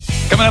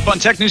Coming up on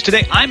Tech News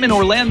Today, I'm in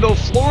Orlando,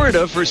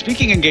 Florida for a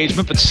speaking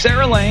engagement, but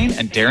Sarah Lane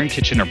and Darren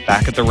Kitchen are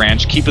back at the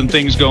ranch keeping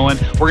things going.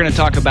 We're going to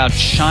talk about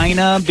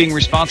China being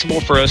responsible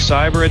for a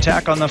cyber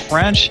attack on the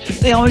French.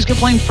 They always get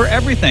blamed for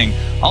everything.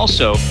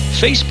 Also,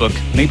 Facebook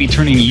may be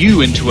turning you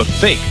into a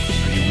fake.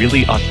 Are you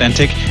really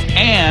authentic?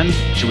 And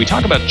should we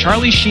talk about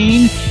Charlie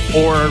Sheen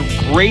or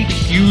great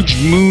huge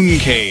moon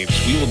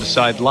caves? We will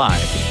decide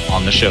live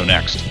on the show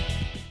next.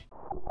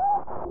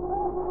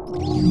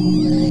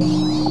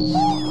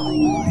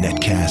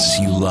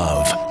 Netcasts you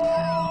love.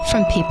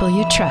 From people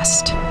you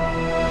trust.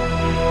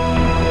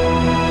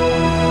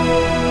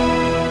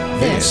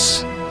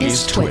 This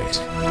is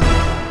Twit.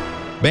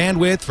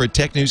 Bandwidth for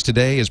Tech News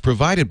Today is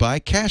provided by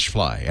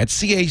CacheFly at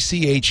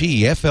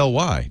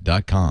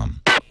CACHEFLY.com.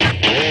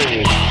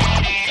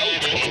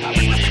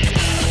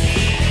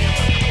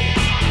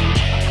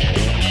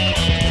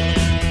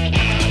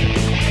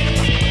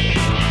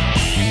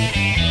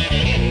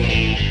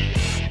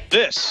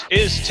 This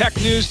is Tech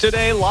News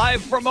Today,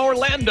 live from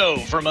Orlando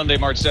for Monday,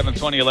 March 7th,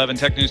 2011.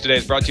 Tech News Today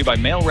is brought to you by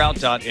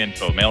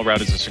MailRoute.info.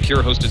 MailRoute is a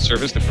secure hosted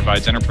service that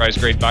provides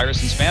enterprise-grade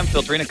virus and spam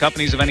filtering to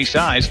companies of any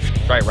size.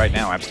 Try it right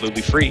now,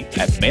 absolutely free,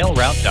 at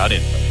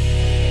MailRoute.info.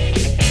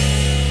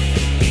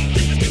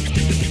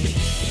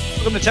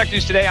 Welcome to Tech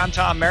News Today. I'm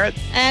Tom Merritt.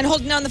 And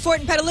holding down the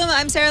fort in Petaluma,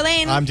 I'm Sarah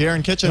Lane. I'm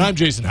Darren Kitchen. And I'm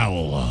Jason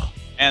Howell.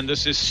 And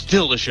this is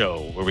still the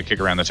show where we kick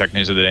around the tech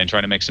news of the day and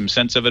try to make some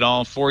sense of it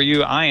all for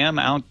you. I am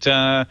out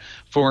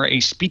for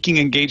a speaking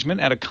engagement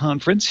at a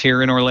conference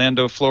here in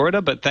Orlando,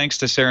 Florida. But thanks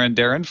to Sarah and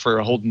Darren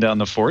for holding down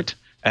the fort,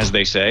 as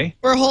they say.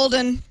 We're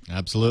holding.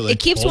 Absolutely. It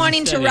keeps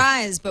wanting to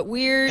rise, but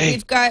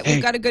we've got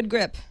a good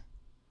grip.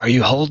 Are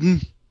you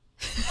holding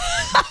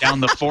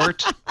down the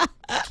fort?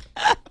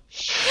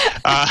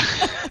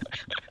 I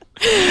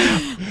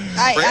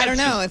don't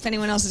know if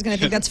anyone else is going to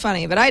think that's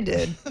funny, but I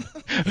did.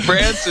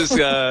 France is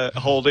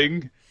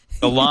holding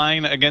the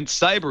line against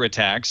cyber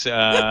attacks.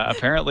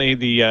 Apparently,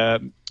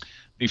 the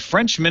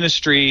French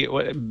Ministry,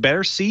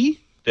 Bercy,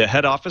 the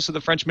head office of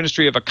the French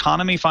Ministry of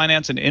Economy,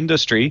 Finance, and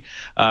Industry,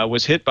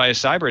 was hit by a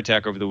cyber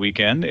attack over the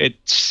weekend. It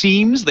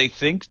seems they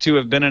think to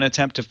have been an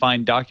attempt to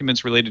find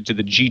documents related to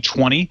the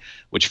G20,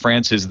 which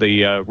France is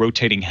the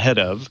rotating head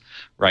of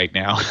right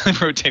now.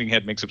 Rotating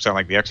head makes it sound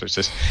like The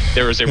Exorcist.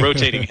 There is a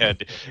rotating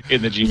head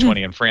in the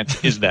G20, and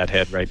France is that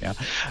head right now.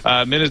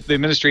 The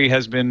ministry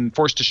has been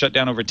forced to shut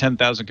down over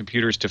 10,000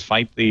 computers to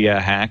fight the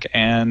hack,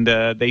 and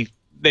they've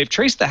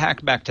traced the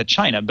hack back to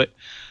China. But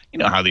you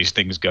know how these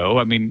things go.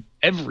 I mean,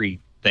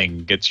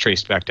 everything gets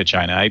traced back to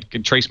China. I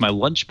could trace my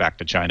lunch back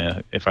to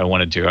China if I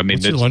wanted to. I mean,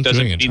 it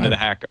doesn't mean that the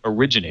hack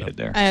originated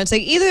there. I know, it's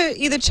like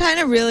either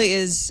China really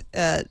is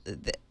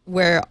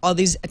where all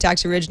these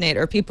attacks originate,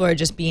 or people are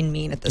just being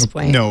mean at this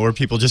point. No, or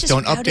people just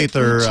don't update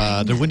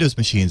their Windows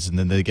machines, and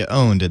then they get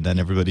owned, and then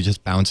everybody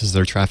just bounces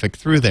their traffic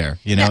through there.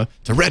 You know,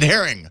 it's a red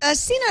herring. A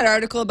CNET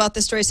article about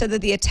this story said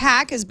that the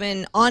attack has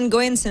been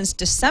ongoing since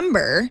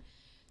December.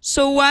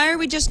 So why are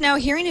we just now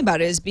hearing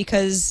about it? Is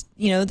because,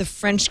 the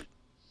French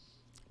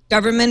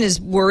government is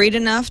worried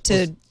enough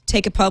to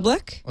take it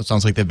public? Well, it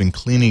sounds like they've been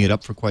cleaning it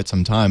up for quite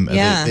some time.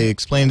 Yeah. They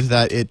explained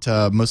that it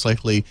most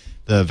likely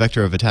the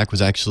vector of attack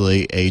was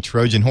actually a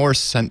Trojan horse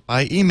sent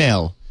by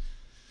email.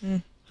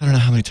 I don't know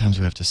how many times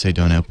we have to say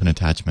don't open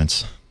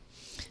attachments.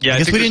 Yeah, I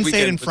guess we didn't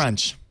say it in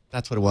French.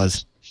 That's what it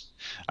was.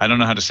 I don't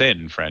know how to say it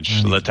in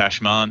French.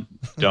 L'attachement,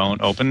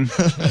 don't open.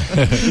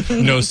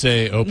 No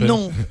say open.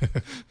 No.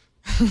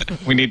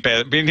 We need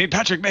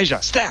Patrick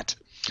Meja, stat.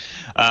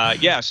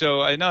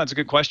 So no, it's a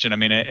good question. I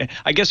mean,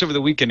 I guess over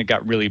the weekend it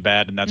got really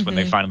bad, and that's when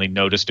they finally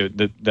noticed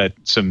that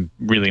some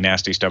really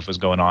nasty stuff was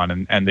going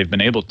on, and they've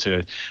been able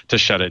to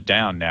shut it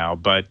down now.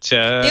 But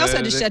they also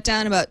had to shut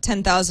down about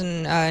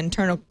 10,000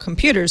 internal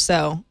computers,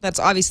 so that's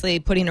obviously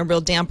putting a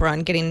real damper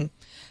on getting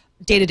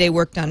day-to-day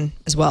work done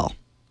as well.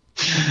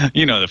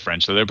 You know the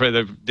French, so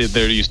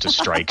they're used to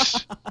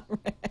strikes.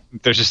 Right.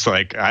 They're just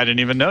like, I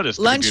didn't even notice.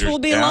 Lunch will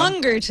be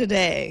longer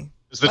today.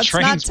 The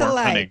trains weren't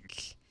running.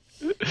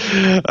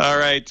 All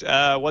right.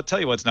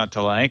 Tell you what's not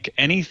to like.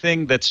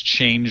 Anything that's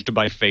changed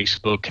by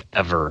Facebook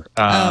ever.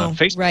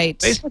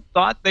 Facebook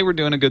thought they were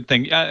doing a good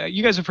thing.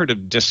 You guys have heard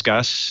of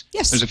Discuss?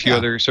 Yes. There's a few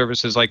other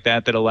services like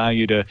that allow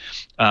you to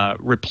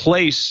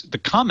replace the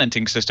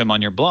commenting system on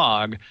your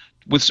blog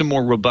with some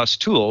more robust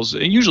tools,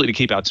 usually to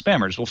keep out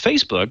spammers. Well,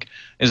 Facebook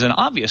is an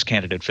obvious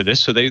candidate for this,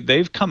 so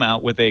they've come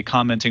out with a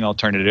commenting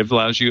alternative that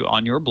allows you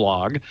on your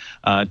blog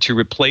to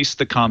replace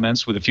the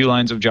comments with a few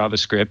lines of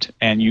JavaScript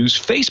and use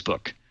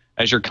Facebook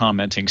as your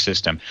commenting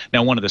system.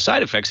 Now, one of the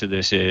side effects of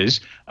this is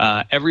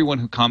everyone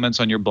who comments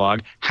on your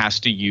blog has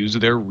to use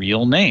their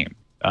real name.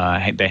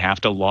 They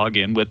have to log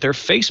in with their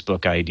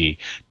Facebook ID.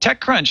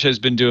 TechCrunch has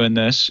been doing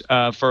this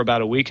for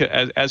about a week,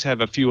 as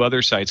have a few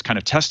other sites kind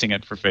of testing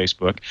it for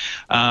Facebook.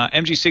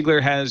 MG Siegler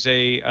has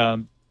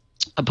a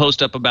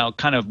post up about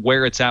kind of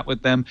where it's at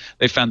with them.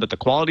 They found that the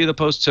quality of the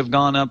posts have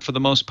gone up for the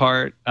most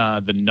part.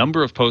 The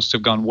number of posts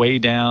have gone way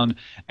down,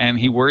 and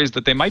he worries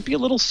that they might be a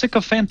little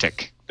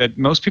sycophantic, that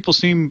most people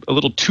seem a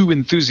little too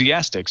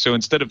enthusiastic. So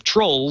instead of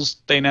trolls,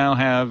 they now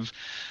have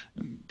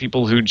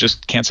people who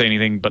just can't say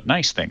anything but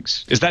nice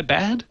things. Is that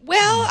bad?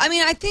 Well, I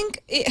mean, I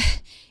think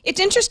it's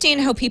interesting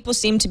how people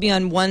seem to be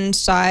on one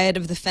side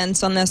of the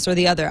fence on this or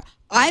the other.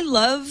 I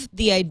love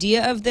the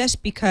idea of this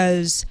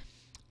because,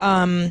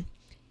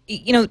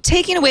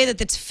 taking away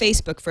that it's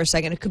Facebook for a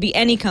second, it could be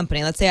any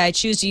company. Let's say I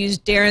choose to use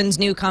Darren's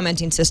new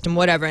commenting system,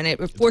 whatever, and it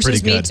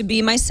forces me to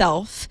be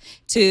myself,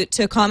 to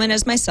comment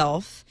as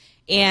myself.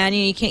 And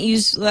you can't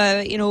use,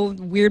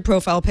 weird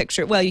profile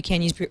picture. Well, you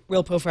can use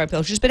real profile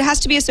pictures, but it has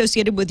to be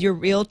associated with your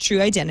real,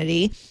 true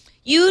identity.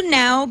 You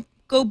now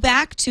go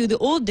back to the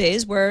old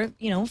days where,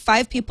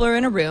 5 people are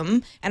in a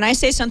room, and I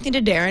say something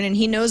to Darren, and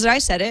he knows that I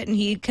said it, and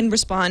he can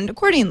respond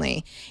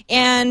accordingly.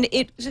 And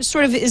it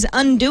sort of is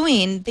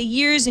undoing the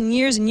years and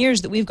years and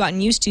years that we've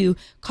gotten used to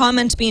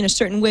comments being a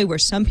certain way where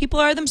some people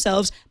are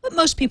themselves, but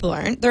most people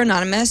aren't. They're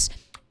anonymous,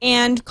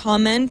 and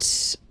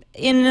comment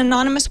in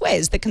anonymous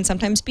ways that can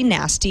sometimes be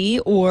nasty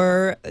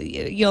or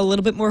a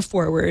little bit more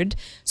forward.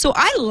 So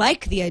I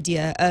like the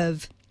idea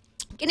of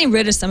getting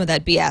rid of some of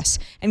that BS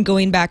and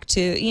going back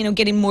to,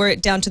 getting more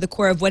down to the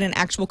core of what an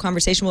actual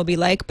conversation will be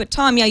like. But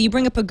Tom, you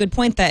bring up a good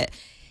point that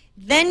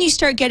then you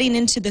start getting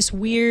into this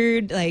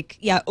weird,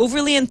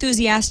 overly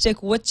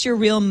enthusiastic, what's your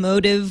real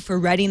motive for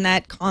writing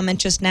that comment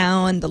just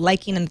now, and the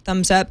liking and the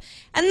thumbs up.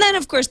 And then,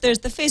 of course, there's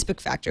the Facebook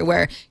factor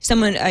where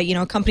someone,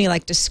 a company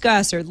like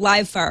Discuss or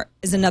LiveFire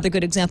is another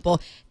good example.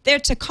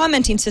 It's a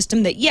commenting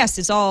system that, yes,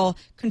 is all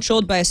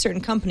controlled by a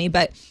certain company,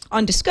 but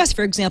on Discuss,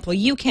 for example,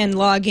 you can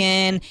log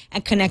in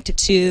and connect it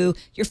to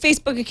your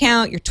Facebook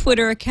account, your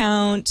Twitter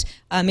account,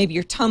 maybe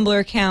your Tumblr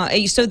account.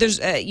 So there's,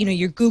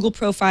 your Google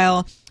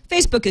profile.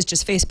 Facebook is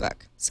just Facebook.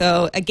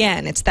 So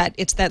again, it's that.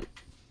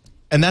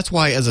 And that's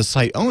why, as a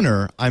site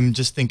owner, I'm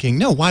just thinking,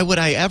 no, why would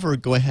I ever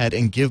go ahead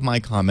and give my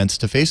comments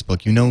to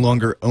Facebook? You no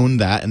longer own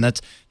that, and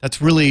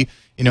that's really,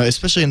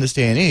 especially in this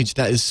day and age,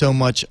 that is so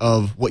much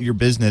of what your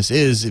business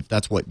is, if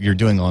that's what you're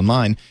doing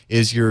online,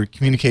 is your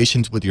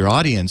communications with your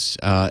audience,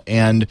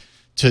 and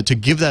to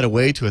give that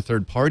away to a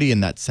third party in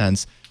that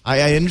sense.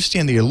 I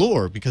understand the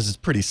allure because it's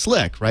pretty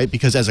slick, right?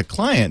 Because as a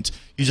client,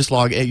 you just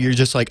you're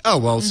just like, oh,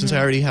 well, since I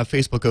already have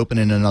Facebook open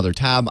in another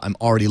tab, I'm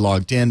already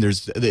logged in.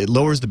 It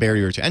lowers the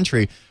barrier to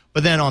entry.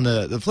 But then on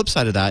the flip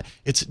side of that,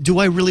 it's, do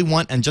I really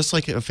want, and just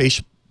like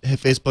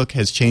Facebook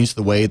has changed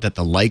the way that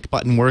the like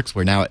button works,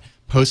 where now it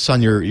posts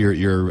on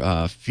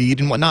your feed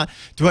and whatnot,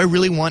 do I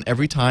really want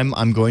every time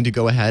I'm going to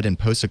go ahead and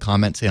post a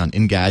comment, say on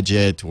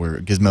Engadget or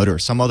Gizmodo or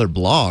some other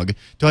blog,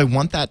 do I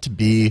want that to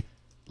be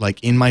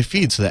like in my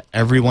feed so that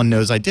everyone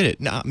knows I did it?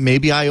 Now,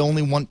 maybe I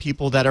only want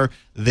people that are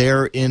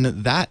there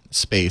in that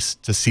space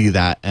to see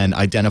that and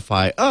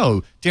identify,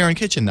 oh, Darren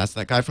Kitchen, that's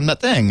that guy from that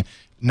thing.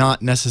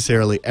 Not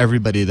necessarily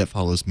everybody that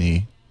follows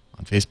me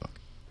on Facebook.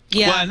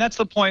 Yeah. Well, and that's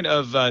the point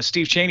of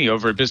Steve Chaney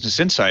over at Business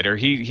Insider.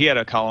 He had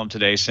a column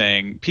today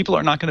saying people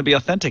are not going to be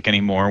authentic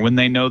anymore when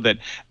they know that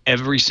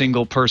every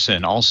single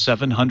person, all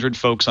 700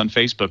 folks on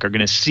Facebook, are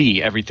going to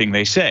see everything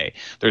they say.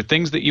 There are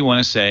things that you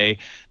want to say,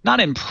 not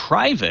in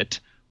private,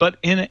 but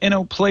in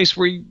a place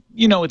where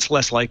it's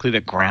less likely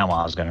that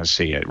grandma's going to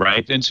see it,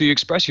 right? And so you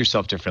express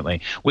yourself differently.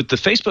 With the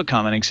Facebook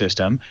commenting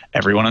system,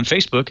 everyone on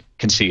Facebook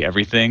can see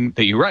everything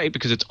that you write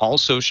because it's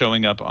also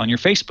showing up on your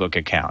Facebook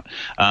account.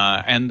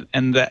 And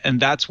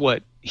that's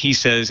what he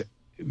says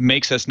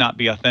makes us not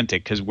be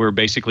authentic, because we're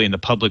basically in the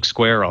public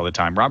square all the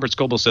time. Robert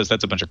Scoble says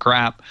that's a bunch of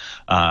crap,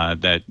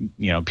 that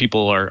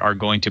people are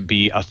going to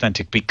be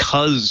authentic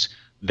because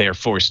they're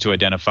forced to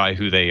identify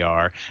who they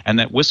are, and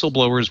that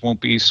whistleblowers won't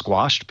be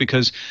squashed,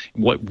 because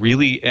what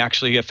really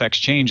actually affects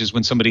change is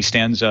when somebody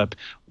stands up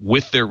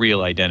with their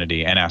real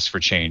identity and asks for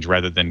change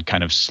rather than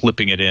kind of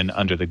slipping it in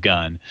under the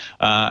gun.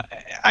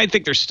 I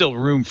think there's still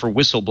room for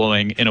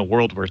whistleblowing in a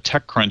world where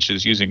TechCrunch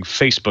is using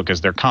Facebook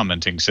as their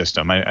commenting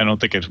system. I don't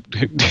think it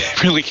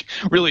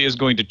really is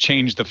going to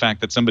change the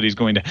fact that somebody's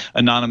going to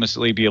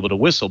anonymously be able to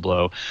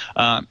whistleblow.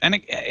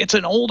 And it's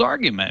an old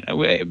argument.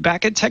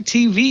 Back at Tech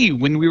TV,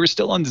 when we were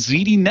still on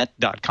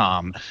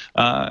ZDNet.com,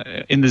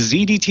 in the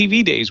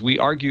ZDTV days, we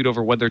argued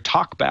over whether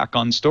talkback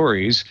on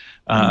stories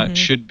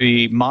should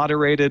be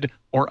moderated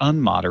or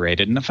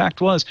unmoderated. And the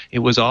fact was, it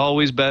was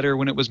always better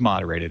when it was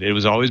moderated. It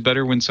was always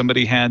better when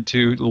somebody had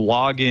to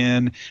log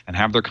in and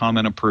have their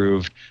comment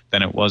approved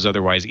than it was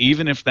otherwise,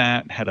 even if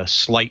that had a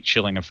slight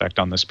chilling effect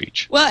on the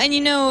speech. Well, and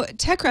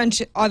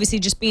TechCrunch obviously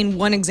just being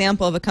one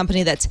example of a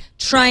company that's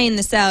trying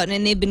this out,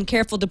 and they've been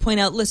careful to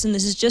point out, listen,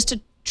 this is just a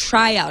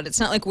tryout.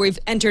 It's not like we've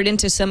entered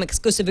into some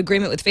exclusive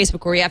agreement with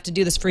Facebook where we have to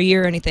do this for a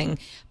year or anything.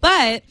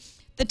 But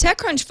the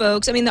TechCrunch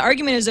folks, the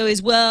argument is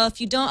always, well,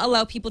 if you don't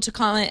allow people to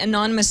comment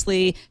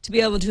anonymously to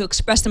be able to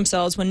express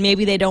themselves when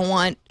maybe they don't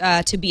want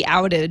to be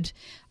outed,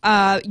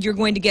 you're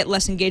going to get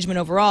less engagement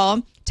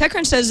overall.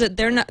 TechCrunch says that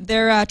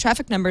their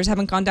traffic numbers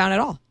haven't gone down at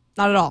all.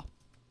 Not at all.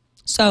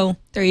 So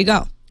there you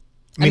go.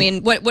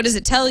 What does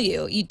it tell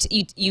you?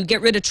 You get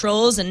rid of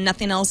trolls and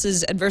nothing else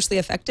is adversely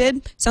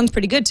affected? Sounds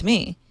pretty good to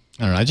me.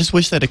 I don't know. I just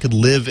wish that it could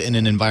live in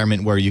an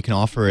environment where you can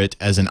offer it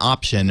as an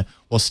option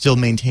while still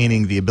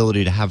maintaining the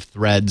ability to have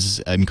threads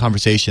and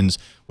conversations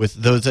with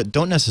those that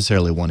don't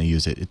necessarily want to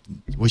use it.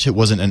 Wish it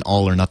wasn't an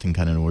all or nothing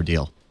kind of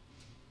ordeal.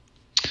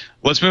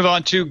 Let's move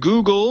on to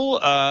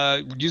Google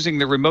using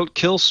the remote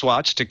kill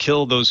swatch to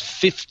kill those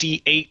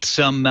 58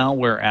 some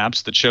malware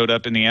apps that showed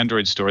up in the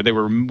Android store.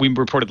 We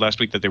reported last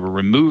week that they were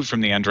removed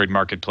from the Android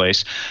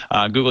marketplace.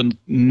 Google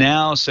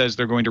now says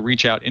they're going to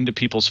reach out into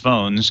people's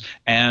phones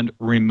and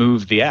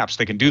remove the apps.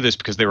 They can do this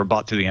because they were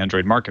bought through the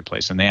Android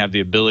marketplace, and they have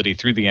the ability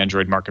through the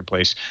Android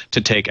marketplace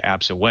to take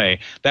apps away.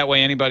 That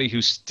way, anybody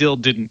who still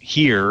didn't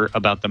hear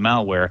about the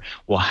malware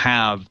will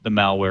have the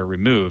malware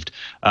removed.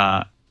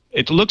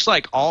 It looks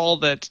like all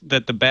that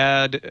the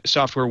bad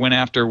software went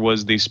after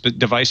was the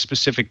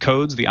device-specific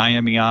codes, the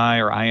IMEI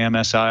or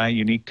IMSI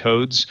unique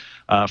codes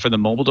for the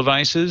mobile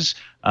devices.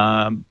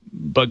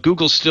 But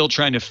Google's still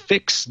trying to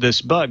fix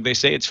this bug. They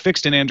say it's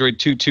fixed in Android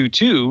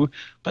 2.2.2,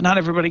 but not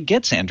everybody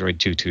gets Android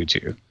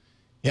 2.2.2.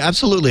 Yeah,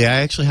 absolutely. I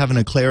actually have an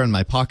Eclair in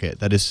my pocket.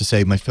 That is to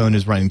say, my phone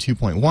is running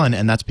 2.1,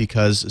 and that's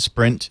because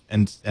Sprint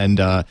and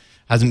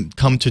hasn't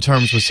come to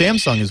terms with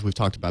Samsung, as we've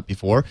talked about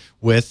before,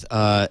 with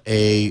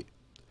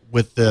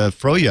the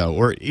Froyo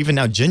or even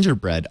now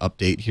Gingerbread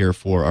update here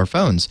for our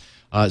phones.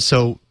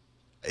 So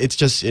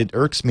it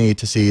irks me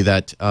to see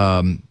that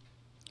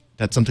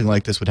that something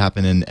like this would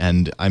happen,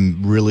 and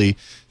I'm really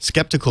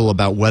skeptical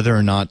about whether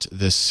or not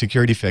this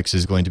security fix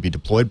is going to be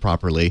deployed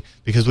properly,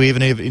 because we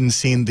haven't even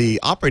seen the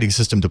operating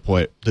system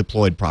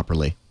deployed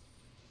properly.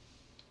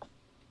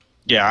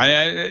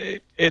 Yeah,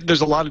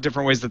 there's a lot of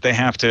different ways that they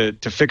have to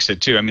fix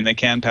it, too. I mean, they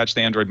can patch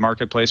the Android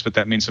marketplace, but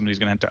that means somebody's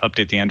going to have to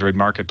update the Android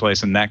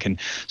marketplace, and that can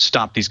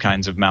stop these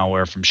kinds of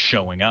malware from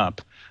showing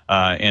up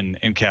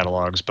in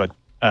catalogs. But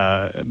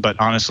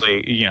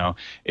honestly,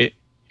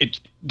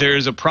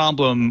 there's a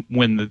problem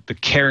when the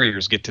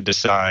carriers get to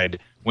decide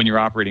when your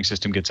operating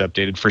system gets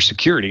updated for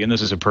security, and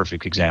this is a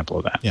perfect example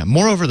of that. Yeah,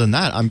 moreover than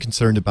that, I'm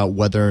concerned about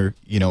whether,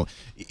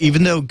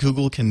 even though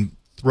Google can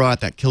throw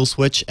out that kill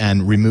switch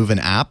and remove an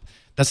app,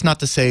 that's not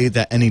to say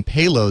that any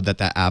payload that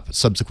app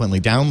subsequently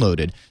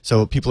downloaded.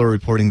 So people are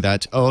reporting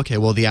that,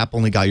 the app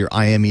only got your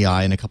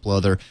IMEI and a couple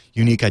other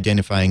unique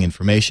identifying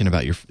information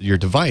about your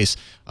device,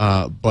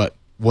 but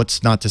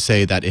what's not to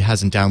say that it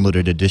hasn't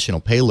downloaded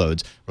additional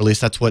payloads? Or at least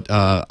that's what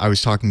I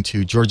was talking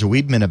to Georgia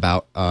Weidman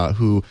about,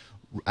 who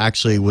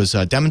actually was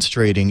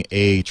demonstrating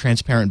a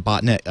transparent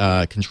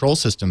botnet control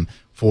system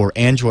for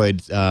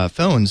Android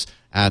phones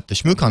at the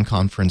ShmooCon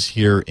conference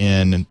here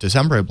in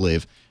December, I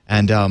believe.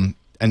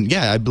 And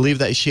yeah, I believe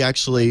that she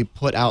actually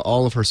put out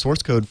all of her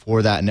source code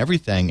for that and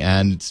everything.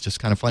 And it's just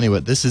kind of funny,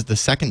 but this is the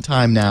second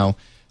time now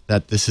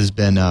that this has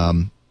been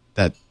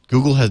that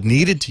Google has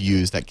needed to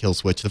use that kill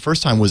switch. The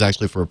first time was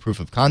actually for a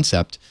proof of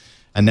concept,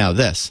 and now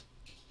this.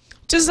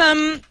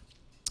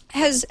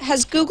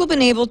 Has Google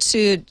been able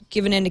to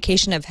give an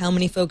indication of how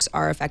many folks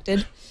are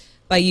affected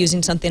by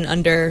using something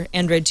under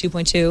Android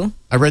 2.2?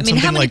 I mean,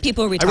 how many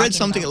people are we talking I read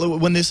something about?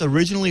 When this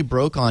originally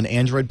broke on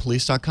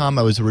AndroidPolice.com.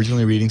 I was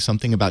originally reading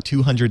something about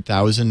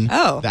 200,000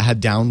 that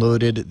had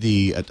downloaded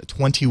the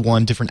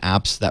 21 different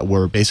apps that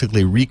were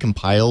basically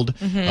recompiled.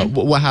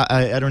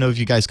 I don't know if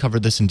you guys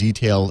covered this in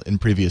detail in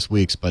previous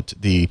weeks, but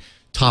the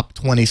top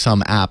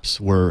 20-some apps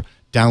were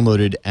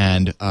downloaded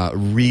and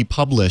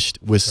republished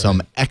with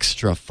some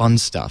extra fun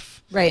stuff.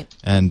 Right.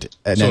 So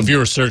if you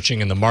were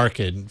searching in the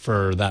market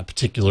for that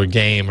particular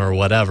game or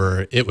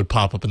whatever, it would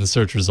pop up in the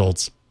search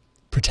results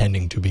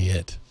pretending to be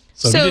it.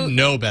 So if you didn't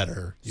know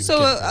better.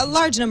 A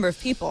large number of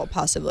people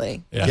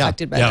possibly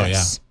affected by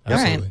this. Yeah,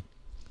 absolutely. Right.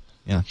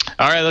 Yeah.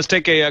 All right, let's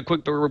take a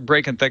quick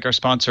break and thank our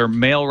sponsor,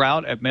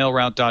 MailRoute at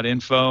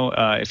mailroute.info.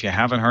 If you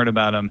haven't heard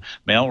about them,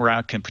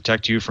 MailRoute can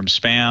protect you from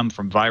spam,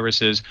 from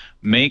viruses,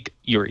 make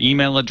your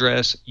email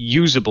address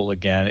usable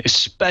again,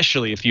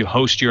 especially if you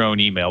host your own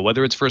email,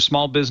 whether it's for a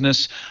small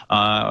business,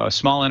 a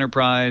small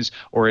enterprise,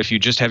 or if you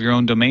just have your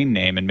own domain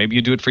name and maybe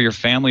you do it for your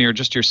family or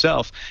just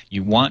yourself.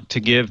 You want to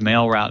give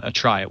MailRoute a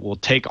try. It will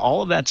take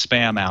all of that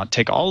spam out,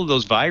 take all of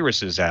those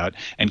viruses out,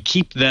 and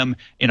keep them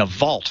in a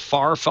vault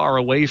far, far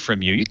away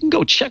from you. You can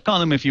go check on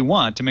them if you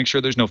want to make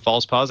sure there's no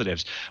false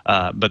positives,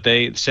 but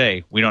they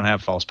say we don't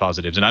have false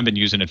positives, and I've been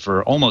using it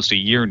for almost a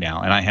year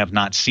now, and I have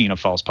not seen a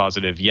false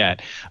positive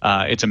yet.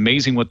 It's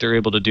amazing what they're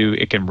able to do.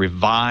 It can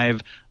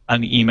revive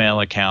an email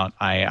account.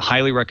 I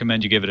highly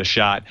recommend you give it a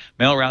shot.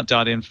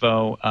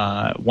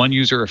 Mailroute.info, one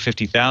user or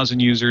 50,000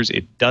 users,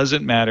 it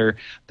doesn't matter.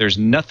 There's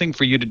nothing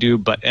for you to do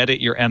but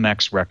edit your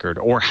MX record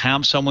or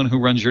have someone who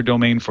runs your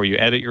domain for you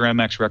edit your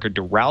MX record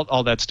to route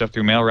all that stuff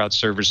through Mailroute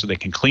servers so they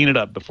can clean it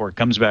up before it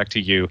comes back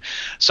to you.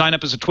 Sign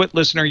up as a Twit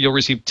listener. You'll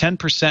receive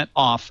 10%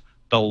 off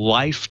the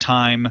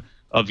lifetime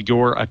of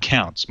your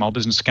account. Small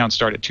business accounts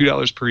start at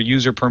 $2 per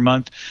user per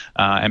month.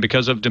 And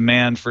because of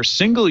demand for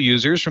single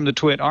users from the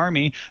Twit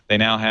Army, they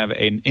now have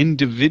an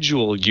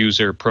individual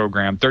user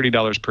program,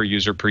 $30 per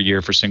user per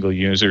year for single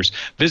users.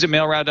 Visit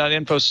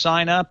mailroute.info,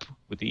 sign up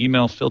with the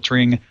email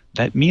filtering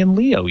that me and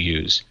Leo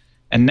use.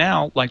 And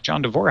now, like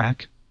John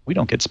Dvorak, we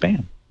don't get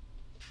spam.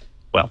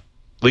 Well,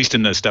 At least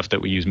in the stuff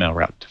that we use mail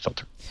route to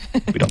filter.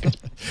 We don't.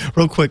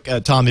 Real quick,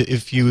 Tom,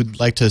 if you'd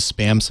like to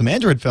spam some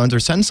Android phones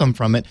or send some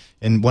from it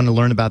and want to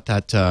learn about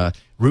that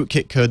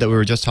rootkit code that we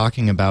were just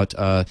talking about,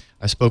 I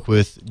spoke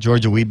with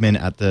Georgia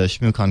Weidman at the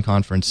ShmooCon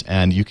conference,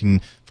 and you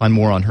can find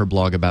more on her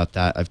blog about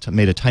that. I've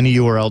made a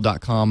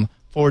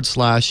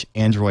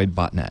tinyurl.com/Android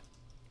botnet.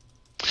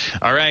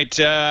 All right,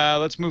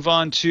 let's move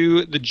on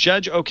to the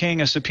judge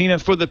okaying a subpoena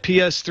for the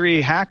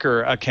PS3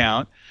 hacker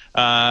account.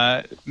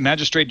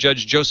 Magistrate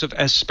Judge Joseph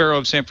S. Sparrow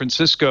of San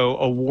Francisco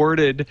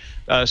awarded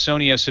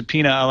Sony a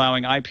subpoena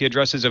allowing IP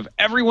addresses of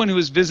everyone who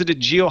has visited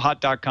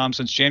geohot.com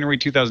since January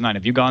 2009.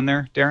 Have you gone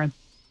there, Darren?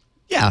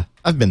 Yeah,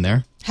 I've been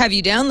there. Have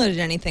you downloaded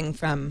anything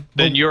from?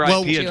 Then your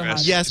Well, IP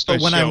address. Yes, but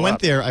when I went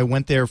there, I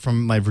went there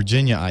from my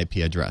Virginia IP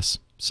address.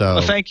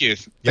 So Thank you.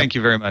 Thank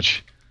you very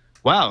much.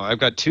 Wow, I've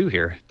got two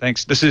here.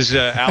 Thanks. This is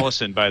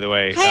Allison, by the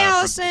way. Hi,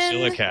 Allison. From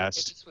Silicast.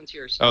 This one's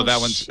yours. Oh,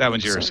 that one's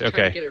yours.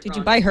 Okay. Did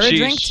you buy her a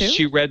drink too?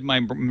 She read my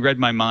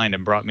mind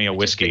and brought me a I just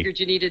whiskey. figured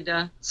you needed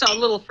a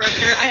little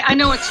freshener. I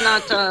know it's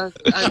not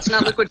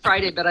Liquid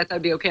Friday, but I thought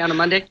it'd be okay on a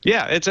Monday.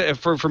 Yeah, it's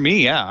for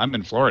me. Yeah, I'm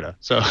in Florida,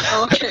 so.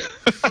 Oh, okay.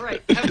 All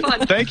right. Have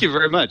fun. Thank you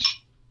very much.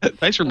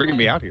 Thanks for bringing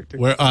me out here. Too.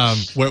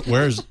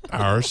 Where's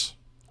ours?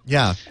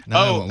 yeah. now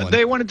I want Oh, one.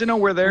 they wanted to know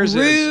where theirs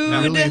Rude. is.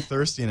 I'm really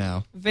thirsty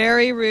now.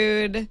 Very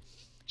rude.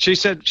 She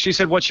said,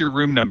 "What's your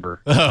room number?"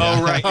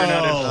 Oh, right, you're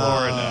not in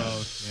Florida.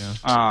 Yeah.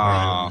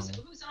 Aw.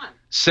 So who's on?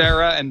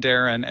 Sarah and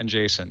Darren and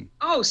Jason.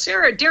 Oh,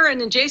 Sarah,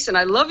 Darren, and Jason.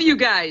 I love you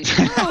guys.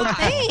 Oh,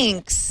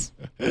 thanks.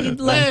 We'd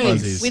love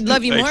you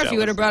Thanks, more if you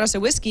would have brought us a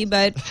whiskey,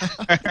 but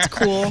it's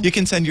cool. You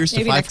can send yours to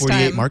Maybe next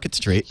 548 time. Market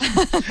Street,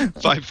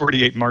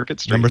 548 Market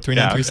Street. number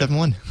Yeah,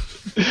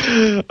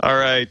 39371. All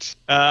right.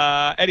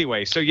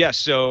 Anyway, so yes,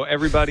 so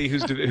everybody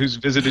who's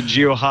visited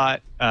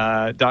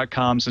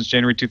geohot.com since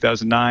January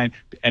 2009,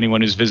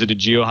 anyone who's visited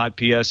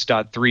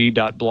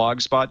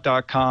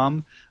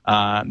geohotps.3.blogspot.com,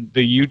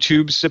 the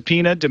YouTube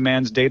subpoena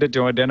demands data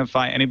to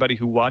identify anybody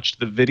who watched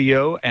the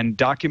video and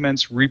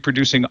documents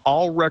reproducing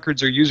all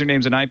records or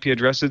usernames and IP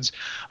addresses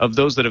of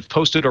those that have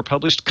posted or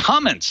published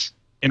comments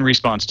in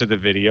response to the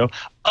video.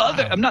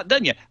 I'm not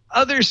done yet.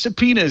 Other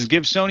subpoenas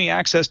give Sony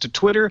access to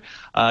Twitter,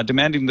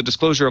 demanding the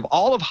disclosure of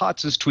all of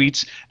Hotz's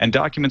tweets and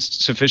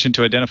documents sufficient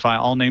to identify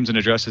all names and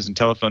addresses and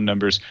telephone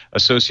numbers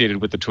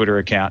associated with the Twitter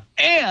account,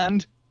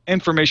 and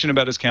information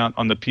about his account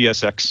on the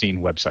PSX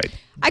Scene website.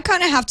 I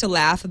kind of have to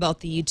laugh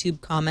about the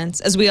YouTube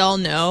comments, as we all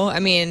know. I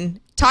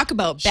mean, talk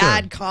about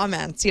bad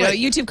comments. You know,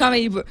 YouTube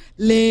comment, you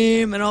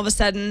lame, and all of a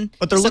sudden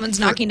But they're someone's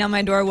looking for- knocking down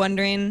my door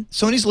wondering.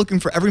 Sony's looking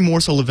for every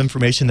morsel of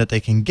information that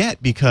they can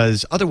get,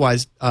 because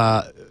otherwise,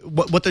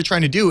 what they're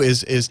trying to do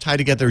is tie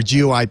together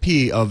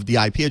GeoIP of the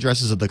IP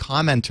addresses of the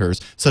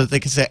commenters, so that they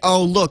can say,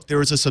 oh, look, there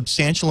was a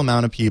substantial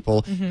amount of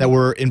people that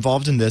were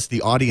involved in this,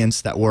 the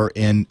audience that were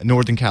in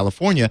Northern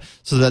California,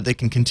 so that they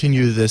can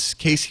continue this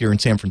case here in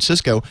San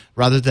Francisco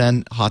rather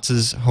than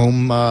Hotz's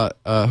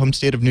home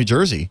state of New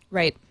Jersey.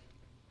 Right.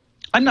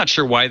 I'm not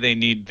sure why they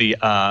need the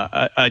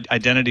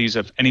identities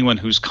of anyone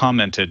who's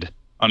commented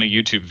on a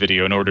YouTube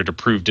video in order to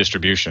prove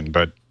distribution,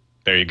 but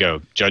there you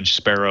go. Judge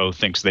Sparrow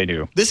thinks they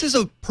do. This is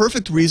a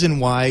perfect reason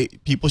why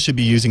people should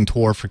be using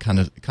Tor for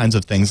kinds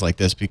of things like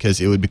this,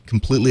 because it would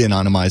completely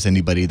anonymize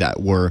anybody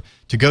that were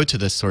to go to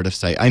this sort of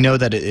site. I know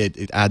that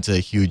it adds a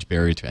huge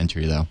barrier to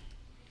entry, though.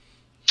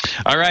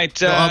 All right.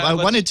 So, I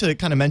wanted to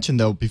kind of mention,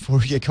 though, before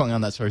we get going on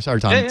that story. Sorry,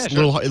 Tom. Yeah, it's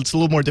sure. a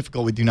little more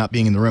difficult with you not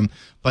being in the room.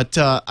 But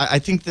I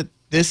think that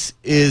this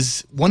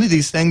is one of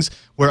these things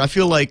where I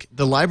feel like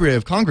the Library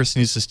of Congress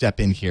needs to step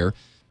in here,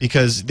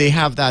 because they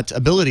have that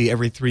ability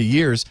every 3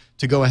 years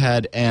to go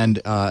ahead and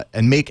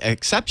make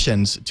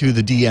exceptions to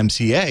the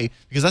DMCA,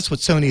 because that's what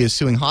Sony is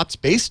suing Hotz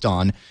based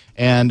on.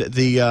 And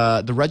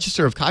the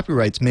Register of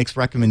Copyrights makes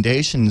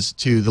recommendations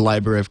to the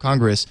Library of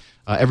Congress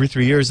every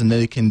 3 years, and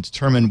they can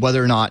determine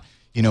whether or not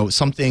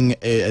something,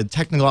 a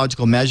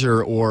technological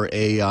measure or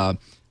an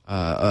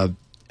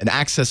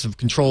access of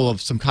control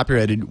of some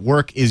copyrighted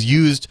work is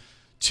used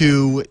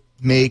to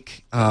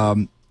make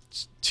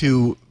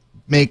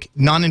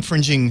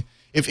non-infringing.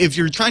 If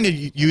you're trying to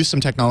use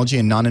some technology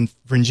in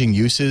non-infringing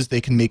uses,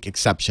 they can make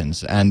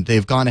exceptions, and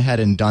they've gone ahead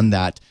and done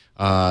that.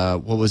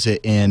 What was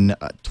it in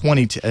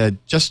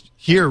just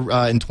here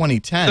in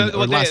 2010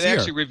 or last they year?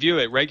 actually review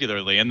it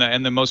regularly, and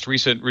the most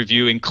recent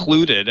review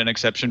included an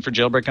exception for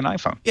jailbreak an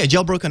iPhone. Yeah,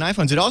 jailbroken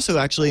iPhones. It also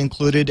actually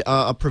included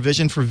a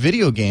provision for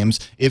video games.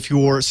 If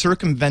you're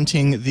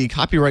circumventing the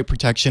copyright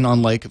protection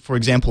on, like, for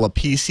example, a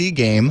PC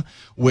game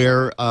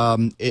where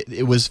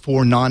it was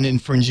for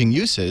non-infringing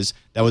uses,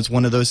 that was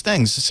one of those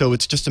things. So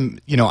it's just,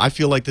 I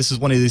feel like this is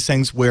one of these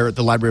things where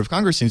the Library of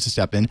Congress needs to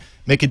step in,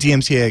 make a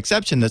DMCA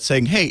exception that's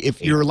saying, hey,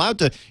 if you're allowed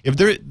to, if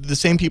they're the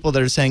same people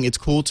that are saying it's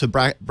cool to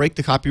break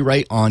the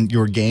copyright on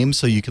your game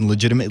so you can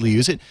legitimately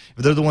use it,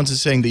 if they're the ones that are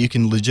saying that you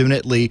can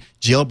legitimately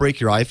jailbreak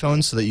your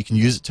iPhone so that you can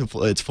use it to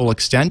its full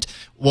extent,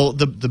 well,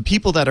 the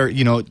people that are,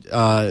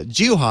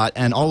 GeoHot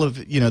and all of,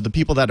 the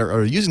people that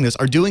are using this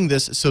are doing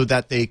this so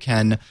that they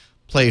can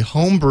play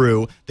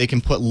homebrew. They can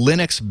put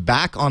Linux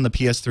back on the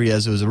PS3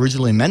 as it was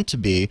originally meant to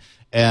be,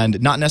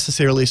 and not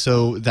necessarily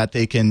so that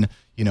they can,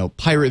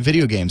 pirate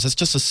video games. That's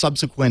just a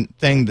subsequent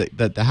thing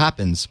that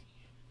happens.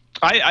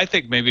 I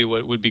think maybe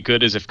what would be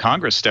good is if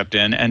Congress stepped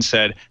in and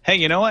said, hey,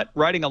 you know what?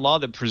 Writing a law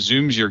that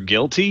presumes you're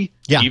guilty,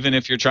 even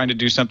if you're trying to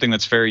do something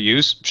that's fair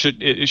use,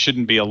 it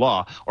shouldn't be a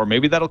law. Or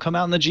maybe that'll come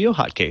out in the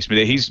GeoHot case.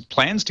 Maybe he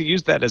plans to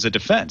use that as a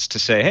defense to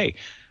say, hey,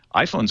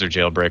 iPhones are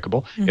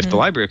jailbreakable. If the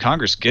Library of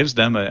Congress gives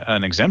them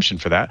an exemption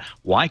for that,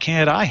 why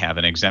can't I have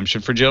an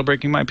exemption for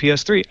jailbreaking my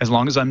PS3 as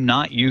long as I'm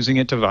not using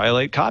it to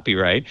violate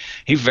copyright?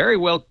 He very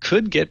well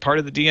could get part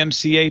of the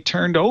DMCA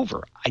turned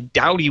over. I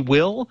doubt he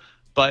will,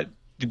 but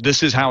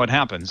this is how it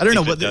happens. I don't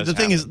know, but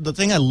the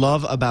thing I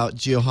love about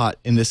GeoHot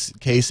in this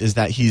case is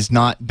that he's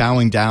not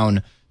bowing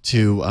down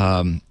to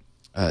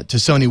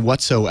Sony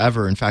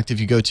whatsoever. In fact, if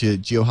you go to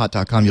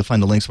geohot.com, you'll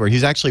find the links where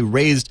he's actually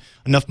raised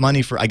enough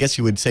money for, I guess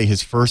you would say,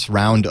 his first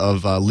round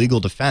of legal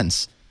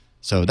defense.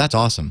 So that's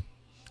awesome.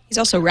 He's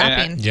also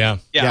rapping. Yeah,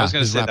 I was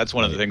going to say that's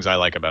one of the things I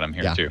like about him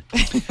here too.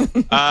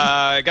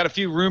 I got a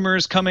few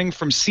rumors coming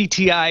from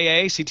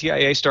CTIA.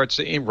 CTIA starts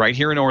right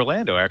here in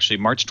Orlando, actually,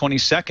 March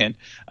 22nd.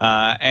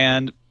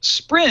 And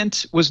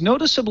Sprint was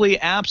noticeably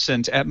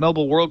absent at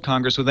Mobile World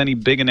Congress with any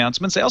big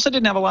announcements. They also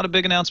didn't have a lot of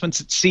big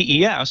announcements at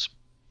CES.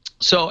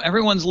 So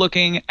everyone's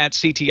looking at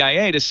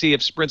CTIA to see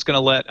if Sprint's going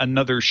to let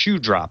another shoe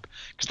drop,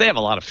 because they have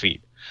a lot of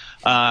feet.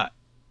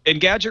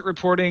 Engadget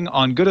reporting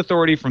on good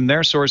authority from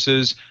their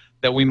sources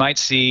that we might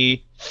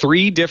see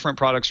 3 different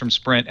products from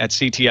Sprint at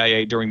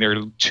CTIA during their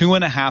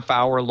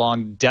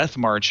 2.5-hour-long death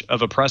march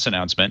of a press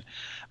announcement.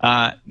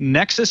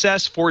 Nexus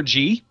S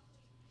 4G,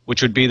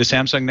 which would be the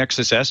Samsung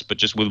Nexus S, but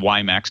just with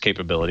WiMAX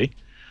capability.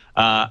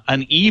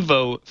 An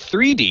Evo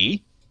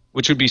 3D,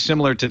 which would be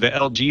similar to the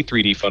LG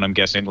 3D phone, I'm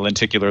guessing, the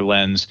lenticular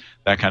lens,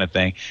 that kind of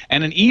thing.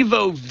 And an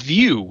Evo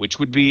View, which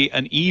would be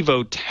an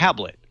Evo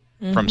tablet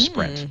from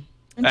Sprint.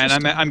 And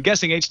I'm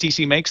guessing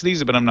HTC makes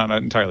these, but I'm not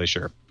entirely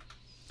sure.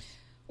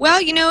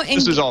 Well,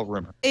 this is all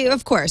rumor.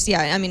 Of course,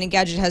 yeah. I mean,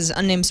 Engadget has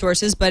unnamed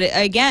sources, but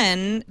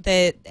again,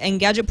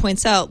 Engadget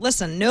points out,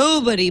 listen,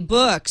 nobody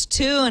books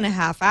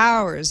 2.5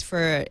 hours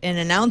for an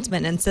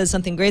announcement and says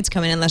something great's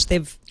coming unless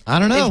they've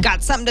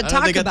got something to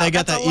talk about. They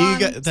got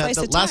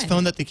that last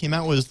phone that they came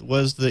out was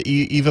the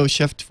Evo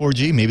Shift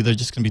 4G. Maybe they're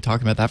just going to be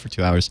talking about that for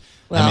 2 hours.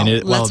 Well,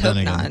 let's hope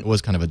not. It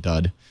was kind of a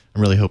dud.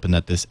 I'm really hoping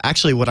that this.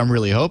 Actually, what I'm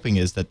really hoping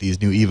is that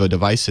these new Evo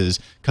devices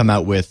come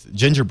out with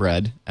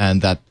gingerbread,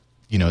 and that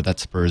that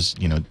spurs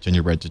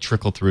gingerbread to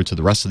trickle through to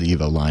the rest of the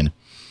Evo line. I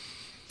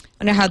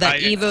wonder how that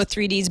Evo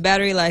 3D's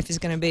battery life is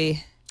going to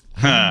be.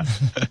 I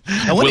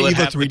want Will an it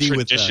Evo have 3D the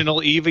with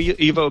traditional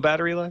Evo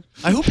battery life?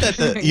 I hope that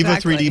the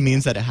Exactly. Evo 3D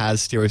means that it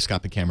has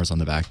stereoscopic cameras on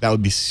the back. That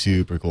would be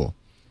super cool.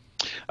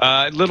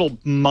 Little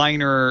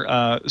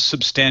minor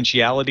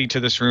substantiality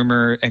to this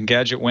rumor.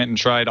 Engadget went and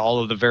tried all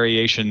of the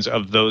variations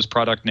of those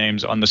product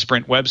names on the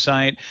Sprint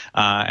website.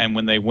 And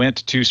when they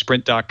went to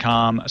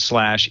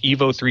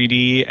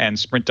sprint.com/Evo3D and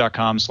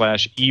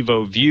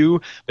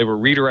sprint.com/EvoView, they were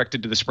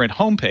redirected to the Sprint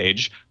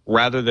homepage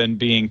rather than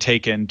being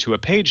taken to a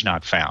page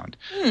not found,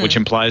 which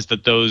implies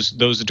that those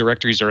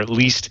directories are at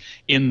least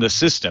in the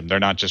system. They're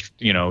not just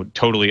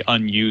totally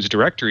unused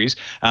directories.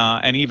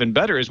 And even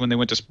better is when they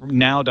went to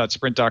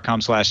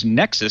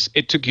now.sprint.com/Nexus,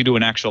 it took you to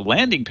an actual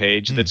landing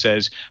page that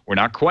says, we're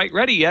not quite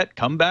ready yet,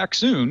 come back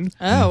soon.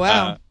 Oh,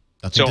 wow.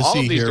 Nothing to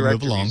see here.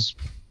 Move along.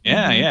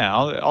 Yeah.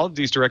 All of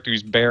these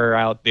directories bear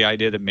out the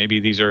idea that maybe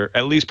these are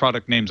at least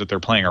product names that they're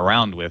playing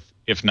around with,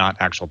 if not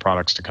actual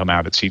products to come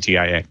out at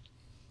CTIA.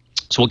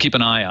 So we'll keep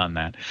an eye on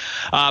that.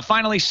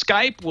 Finally,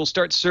 Skype will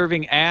start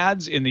serving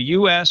ads in the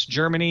U.S.,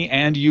 Germany,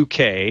 and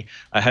UK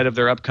ahead of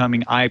their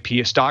upcoming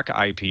stock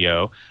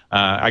IPO.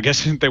 I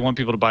guess they want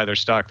people to buy their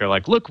stock. They're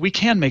like, look, we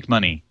can make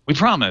money. We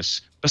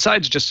promise,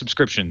 besides just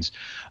subscriptions.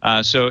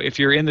 So if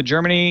you're in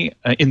Germany,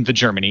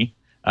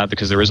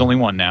 because there is only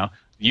one now,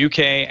 the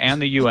UK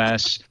and the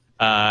U.S.,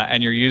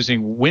 and you're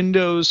using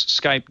Windows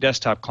Skype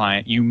desktop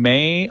client, you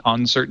may,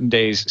 on certain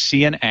days,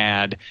 see an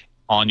ad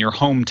on your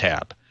home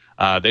tab.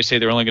 They say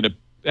they're only going to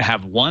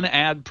have one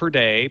ad per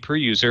day per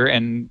user,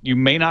 and you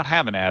may not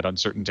have an ad on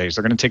certain days.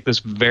 They're going to take this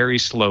very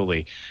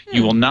slowly.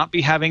 You will not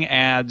be having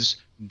ads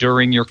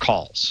during your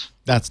calls.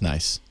 That's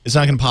nice. It's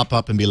not going to pop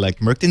up and be like,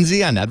 möchten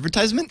Sie an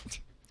advertisement?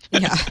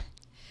 Yeah.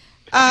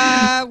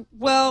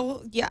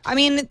 Well, yeah. I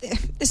mean,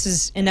 this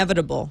is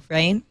inevitable,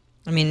 right?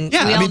 I mean, we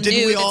all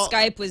knew that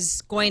Skype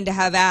was going to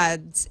have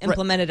ads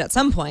implemented at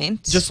some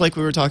point. Just like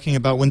we were talking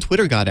about when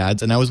Twitter got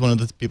ads, and I was one of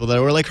the people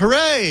that were like,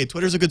 hooray,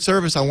 Twitter's a good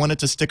service. I want it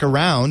to stick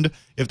around.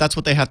 If that's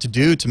what they have to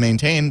do to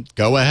maintain,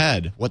 go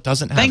ahead. What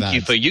doesn't have ads? Thank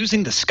you for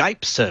using the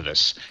Skype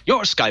service.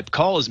 Your Skype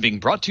call is being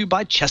brought to you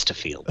by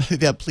Chesterfield.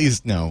 Yeah,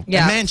 please no.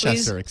 Yeah,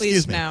 Manchester,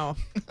 excuse me. No.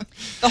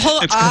 The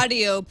whole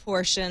audio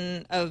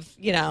portion of,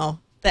 the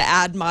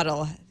ad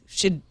model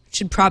should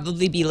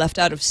probably be left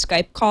out of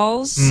Skype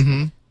calls.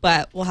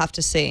 But we'll have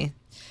to see.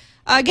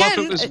 Again, Well,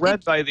 if it was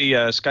read by the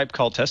Skype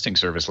call testing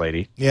service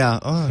lady. Yeah.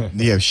 Oh,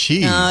 yeah.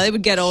 it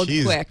would get old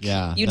quick.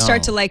 Yeah. You'd no.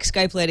 start to like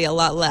Skype Lady a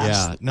lot less.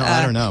 Yeah. No,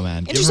 I don't know,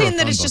 man. Give her a Interesting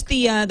that phone it's book.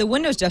 just the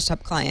Windows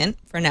desktop client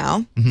for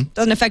now.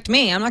 Doesn't affect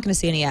me. I'm not going to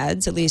see any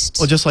ads, at least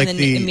Well, just like in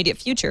the immediate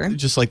future.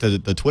 Just like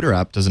the Twitter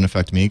app doesn't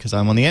affect me because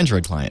I'm on the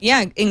Android client.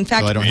 Yeah. In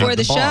fact, I don't before have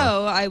the the bar.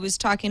 show, I was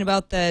talking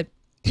about the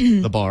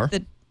The bar.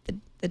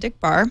 the Dick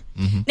Bar,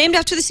 named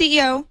after the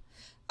CEO.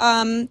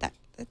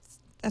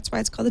 That's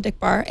why it's called the Dick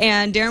Bar.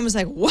 And Darren was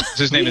like, "What?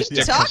 His name are is you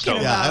Dick talking Costello.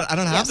 about?" Yeah, I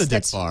don't have Yes, the Dick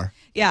that's- bar.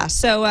 Yeah,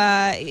 so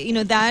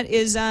that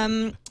is,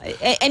 and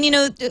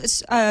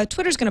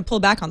Twitter's going to pull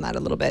back on that a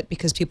little bit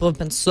because people have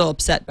been so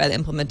upset by the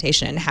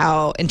implementation and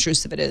how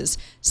intrusive it is.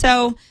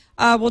 So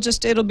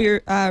it'll be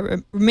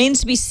remains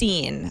to be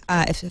seen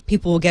if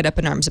people will get up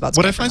in arms about Skype.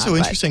 What I find or so not, but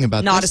interesting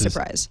about not this a is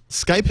surprise.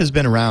 Skype has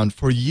been around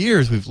for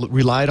years. We've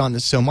relied on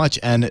this so much,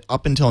 and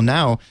up until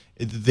now,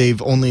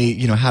 they've only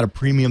had a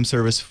premium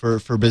service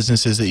for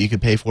businesses that you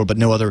could pay for, but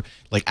no other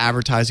like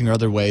advertising or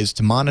other ways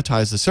to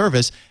monetize the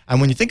service.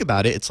 And when you think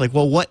about it, it's like,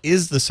 well, what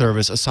is the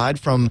service aside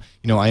from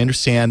I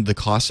understand the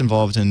costs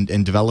involved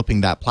in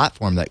developing that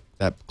platform,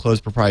 that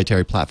closed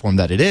proprietary platform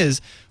that it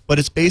is. But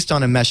it's based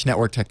on a mesh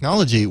network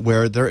technology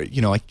where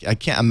I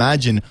can't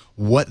imagine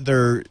what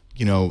their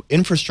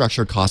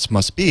infrastructure costs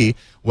must be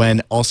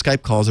when all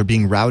Skype calls are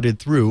being routed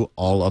through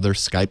all other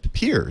Skype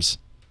peers.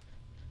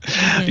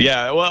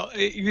 Yeah, well,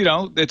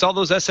 it's all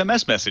those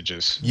SMS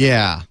messages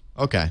Yeah.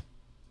 Okay.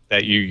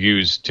 that you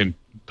use to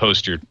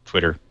post your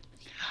Twitter.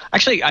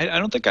 Actually, I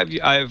don't think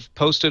I've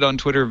posted on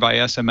Twitter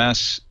via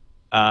SMS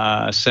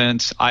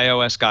since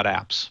iOS got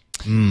apps.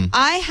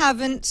 I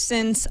haven't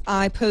since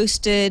I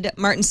posted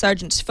Martin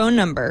Sargent's phone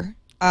number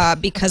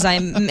because I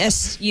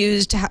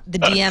misused the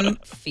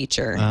DM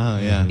feature. Oh,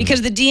 yeah.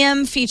 Because the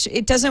DM feature,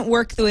 it doesn't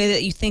work the way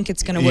that you think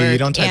it's going to Yeah, work. you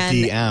don't type and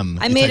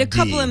DM, I you made a type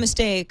couple D. of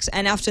mistakes,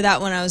 and after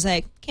that one, I was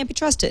like, can't be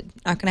trusted.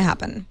 Not going to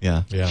happen.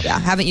 Yeah. Yeah,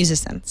 haven't used it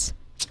since.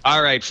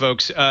 All right,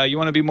 folks, you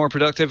want to be more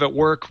productive at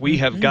work? We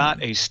have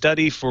got a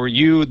study for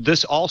you.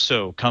 This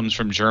also comes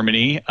from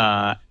Germany.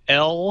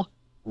 L.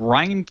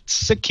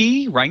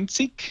 Reinzig?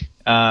 Reinzig?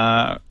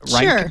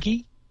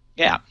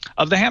 Yeah,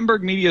 of the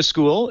Hamburg Media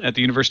School at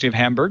the University of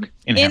Hamburg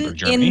in Hamburg,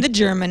 Germany. In the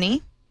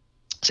Germany.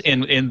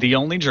 In the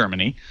only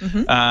Germany,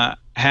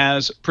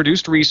 has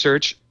produced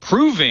research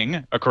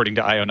proving, according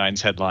to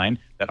IO9's headline,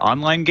 that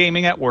online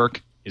gaming at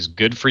work is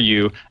good for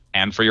you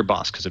and for your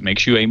boss because it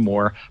makes you a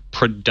more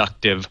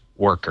productive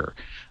worker.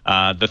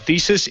 The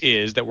thesis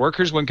is that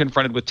workers, when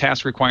confronted with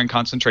tasks requiring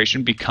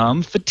concentration,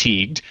 become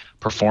fatigued,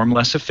 perform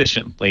less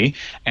efficiently,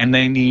 and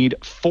they need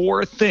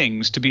 4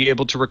 things to be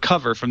able to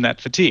recover from that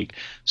fatigue: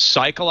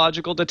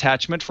 psychological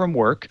detachment from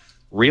work,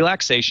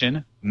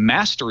 relaxation,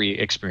 mastery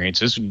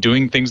experiences,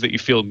 doing things that you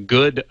feel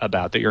good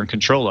about, that you're in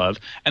control of,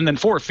 and then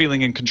 4,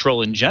 feeling in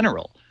control in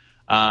general.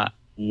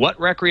 What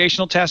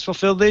recreational tasks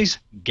fulfill these?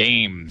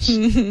 Games.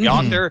 The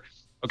author...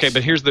 Okay,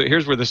 but here's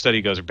where the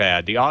study goes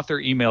bad. The author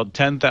emailed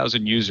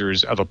 10,000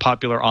 users of a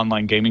popular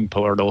online gaming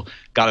portal,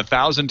 got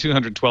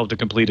 1,212 to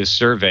complete a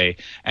survey,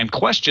 and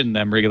questioned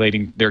them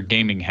regulating their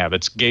gaming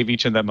habits, gave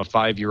each of them a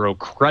 €5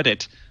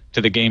 credit to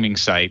the gaming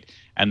site,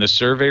 and the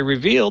survey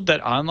revealed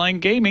that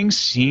online gaming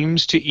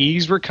seems to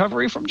ease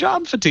recovery from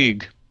job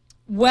fatigue.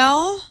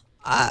 Well,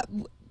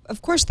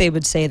 of course they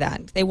would say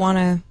that. They want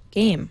a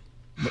game.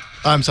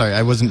 I'm sorry,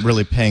 I wasn't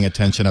really paying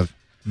attention. I've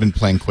been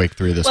playing Quake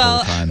 3 this whole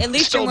time. At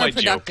least Stole you're more my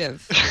joke.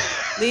 productive.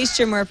 At least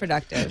you're more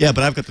productive. Yeah,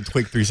 but I've got the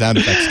Quake 3 sound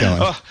effects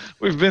going. Oh,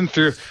 we've been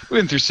through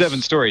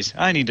 7 stories.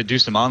 I need to do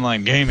some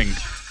online gaming.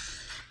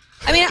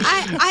 I mean,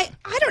 I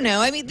don't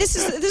know. I mean, this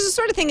is the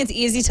sort of thing that's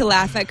easy to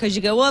laugh at because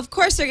you go, well, of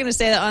course they're going to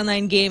say that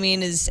online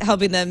gaming is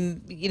helping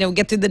them,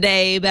 get through the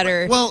day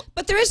better. Well,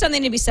 but there is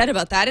something to be said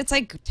about that. It's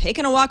like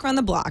taking a walk around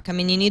the block. I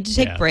mean, you need to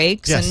take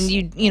breaks Yes. and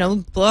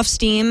you blow off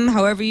steam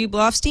however you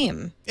blow off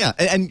steam. Yeah,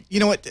 and you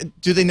know what?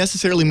 Do they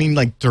necessarily mean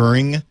like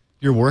during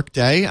your work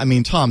day? I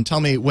mean, Tom,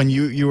 tell me, when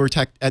you were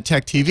at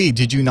Tech TV,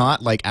 did you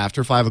not, like,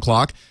 after 5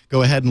 o'clock,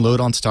 go ahead and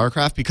load on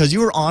StarCraft? Because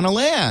you were on a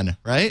LAN,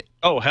 right?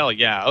 Oh, hell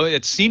yeah. Oh,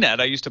 at CNET,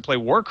 I used to play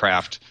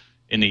Warcraft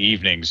in the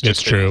evenings just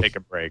It's to true. take a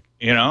break.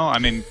 I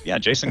mean, yeah,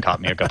 Jason caught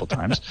me a couple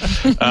times.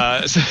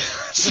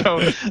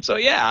 So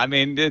yeah, I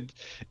mean,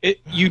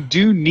 you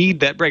do need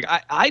that break.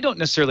 I don't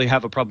necessarily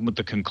have a problem with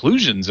the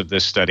conclusions of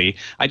this study.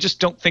 I just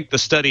don't think the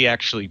study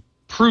actually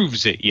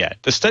proves it yet.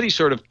 The study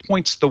sort of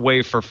points the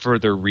way for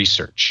further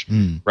research,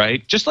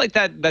 right? Just like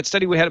that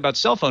study we had about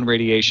cell phone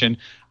radiation,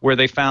 where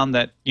they found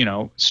that,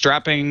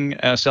 strapping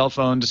a cell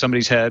phone to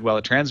somebody's head while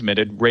it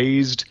transmitted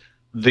raised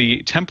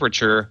the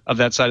temperature of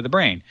that side of the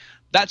brain.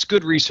 That's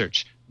good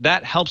research.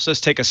 That helps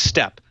us take a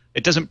step.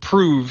 It doesn't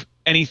prove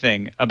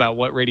anything about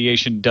what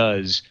radiation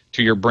does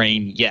to your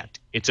brain yet.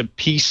 It's a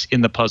piece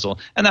in the puzzle,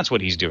 and that's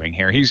what he's doing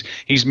here.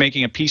 He's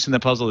making a piece in the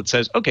puzzle that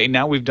says, okay,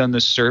 now we've done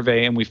this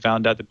survey and we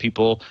found out that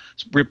people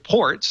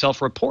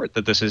self-report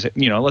that this is,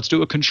 let's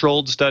do a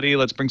controlled study.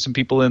 Let's bring some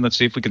people in. Let's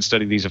see if we can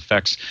study these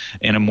effects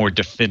in a more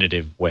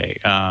definitive way.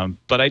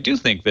 But I do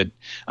think that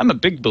I'm a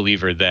big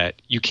believer that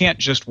you can't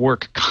just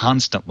work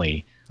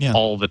constantly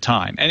all the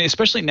time. And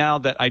especially now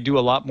that I do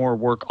a lot more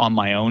work on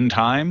my own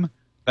time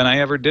than I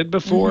ever did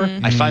before,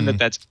 I find that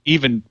that's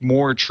even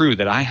more true,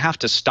 that I have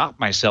to stop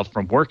myself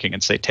from working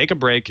and say, take a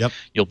break.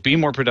 You'll be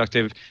more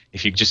productive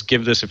if you just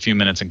give this a few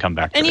minutes and come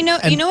back to and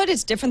it. You know what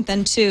is different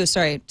than too?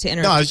 Sorry to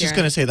interrupt. No, I was just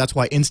going to say that's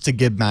why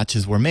Instagib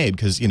matches were made,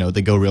 because,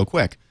 they go real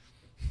quick.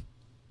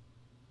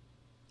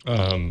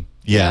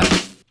 Yeah.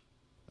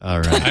 All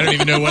right. I don't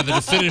even know whether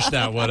to finish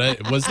that one.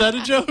 Was that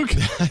a joke?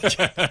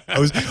 I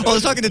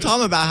was talking to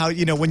Tom about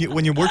how when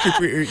you're working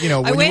for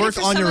when you work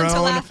on your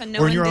own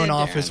or in your own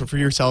office or for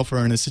yourself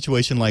or in a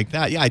situation like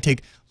that. Yeah, I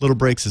take little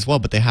breaks as well,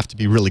 but they have to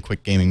be really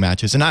quick gaming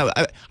matches. And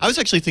I was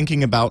actually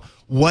thinking about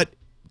what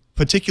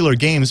particular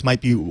games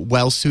might be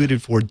well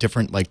suited for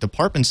different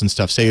departments and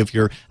stuff. Say if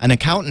you're an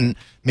accountant,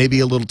 maybe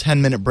a little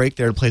 10-minute break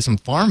there to play some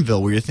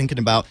Farmville, where you're thinking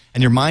about,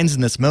 and your mind's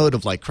in this mode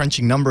of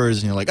crunching numbers,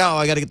 and you're like, oh,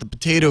 I got to get the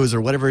potatoes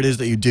or whatever it is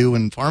that you do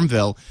in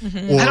Farmville.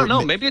 Or I don't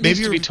know. Maybe it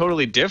needs to be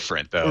totally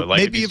different though.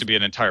 It needs to be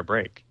an entire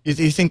break.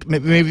 You think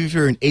maybe if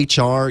you're in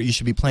HR, you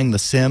should be playing The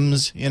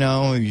Sims? You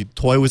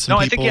toy with some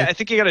people. I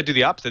think you got to do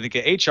the opposite. I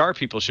think HR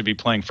people should be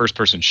playing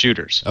first-person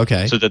shooters.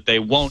 Okay. So that they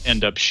won't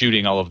end up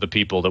shooting all of the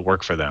people that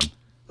work for them.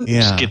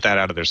 Yeah. Just get that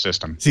out of their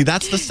system. See,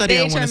 that's the study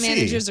I want to see. HR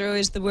managers are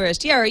always the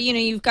worst. Yeah, or,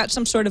 you've got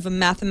some sort of a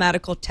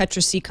mathematical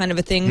Tetris-y kind of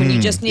a thing when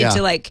you just need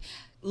to,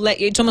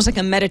 it's almost like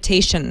a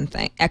meditation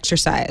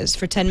exercise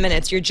for 10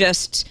 minutes. You're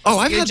just... Oh,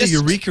 I've had the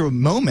eureka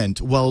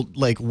moment while,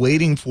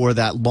 waiting for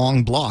that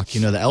long block,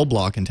 the L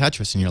block in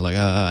Tetris, and you're like,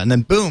 and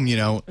then boom,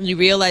 You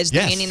realize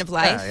the meaning of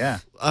life. Yeah.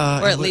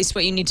 Or at least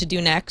what you need to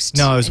do next.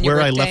 No, it was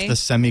where I left the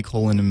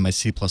semicolon in my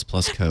C++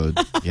 code.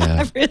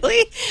 Yeah.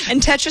 Really?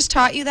 And Tetris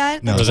taught you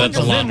that? No.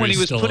 Then when he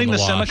was putting the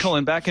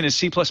semicolon back in his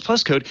C++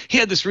 code, he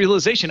had this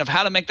realization of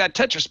how to make that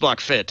Tetris block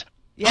fit.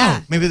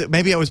 Yeah. Oh,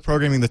 maybe I was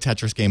programming the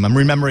Tetris game. I'm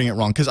remembering it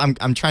wrong because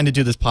I'm trying to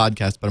do this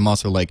podcast, but I'm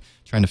also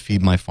trying to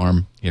feed my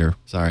farm here.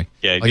 Sorry.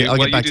 Yeah, I'll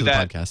get back to the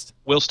podcast.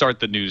 We'll start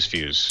the news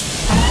fuse.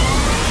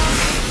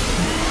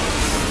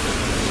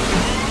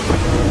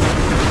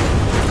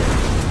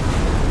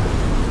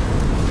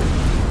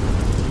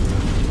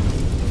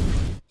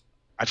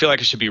 I feel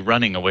like I should be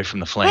running away from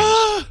the flames.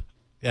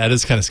 Yeah, it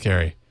is kind of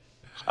scary.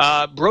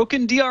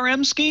 Broken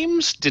DRM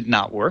schemes did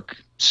not work.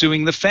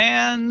 Suing the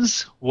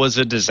fans was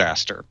a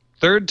disaster.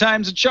 Third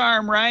time's a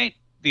charm, right?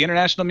 The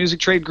international music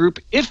trade group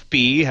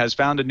IFPI has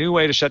found a new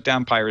way to shut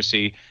down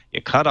piracy.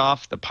 It cut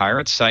off the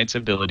pirate site's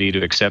ability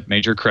to accept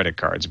major credit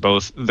cards.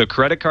 Both the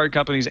credit card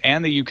companies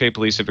and the UK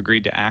police have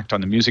agreed to act on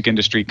the music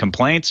industry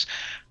complaints.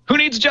 Who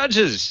needs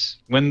judges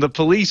when the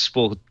police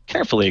will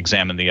carefully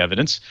examine the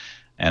evidence?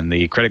 And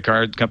the credit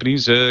card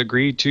companies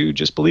agree to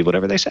just believe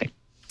whatever they say.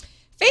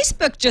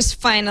 Facebook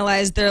just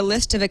finalized their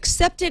list of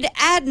accepted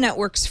ad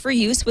networks for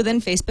use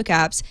within Facebook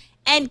apps.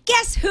 And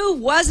guess who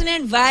wasn't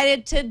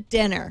invited to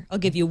dinner? I'll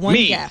give you one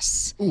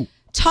guess. Ooh.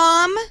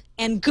 Tom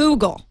and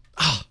Google.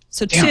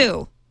 So damn.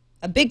 two.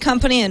 A big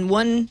company and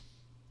one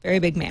very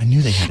big man. I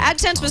knew they had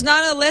AdSense was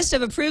not on the list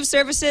of approved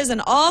services,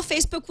 and all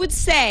Facebook would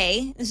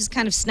say, this is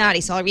kind of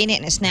snotty, so I'll read it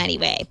in a snotty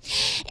way.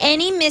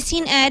 Any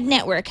missing ad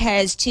network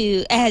has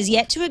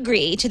yet to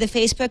agree to the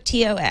Facebook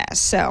TOS.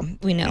 So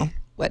we know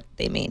what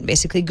they mean.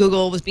 Basically,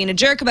 Google was being a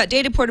jerk about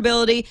data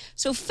portability,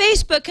 so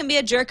Facebook can be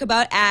a jerk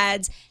about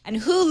ads. And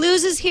who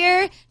loses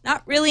here?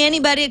 Not really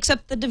anybody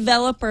except the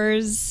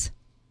developers.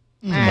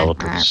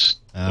 Developers.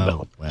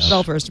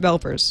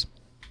 Developers.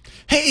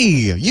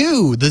 Hey,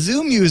 you, the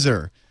Zoom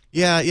user.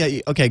 Yeah.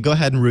 Okay, go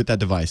ahead and root that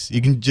device.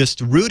 You can just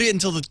root it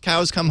until the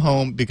cows come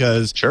home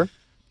because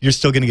you're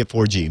still going to get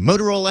 4G.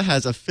 Motorola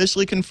has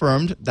officially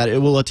confirmed that it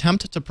will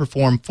attempt to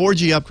perform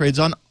 4G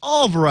upgrades on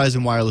all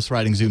Verizon wireless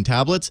riding Zoom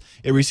tablets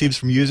it receives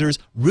from users,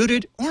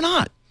 rooted or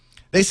not.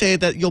 They say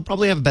that you'll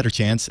probably have a better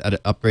chance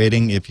at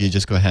upgrading if you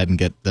just go ahead and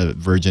get the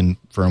Virgin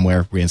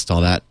firmware,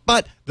 reinstall that.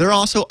 But they're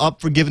also up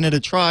for giving it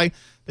a try.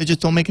 They just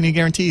don't make any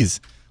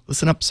guarantees.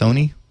 Listen up,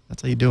 Sony.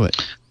 That's how you do it.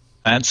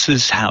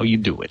 That's how you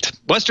do it.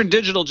 Western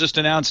Digital just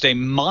announced a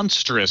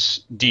monstrous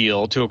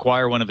deal to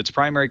acquire one of its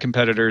primary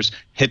competitors,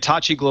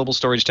 Hitachi Global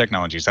Storage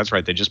Technologies. That's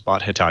right, they just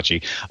bought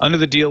Hitachi. Under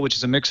the deal, which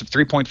is a mix of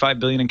 $3.5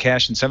 billion in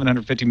cash and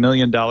 $750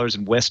 million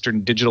in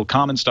Western Digital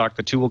common stock,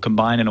 the two will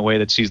combine in a way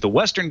that sees the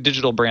Western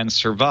Digital brand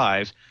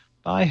survive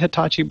by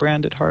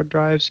Hitachi-branded hard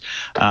drives.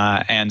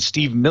 And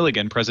Steve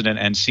Milligan, president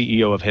and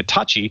CEO of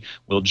Hitachi,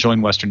 will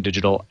join Western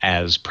Digital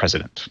as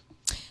president.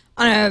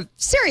 On a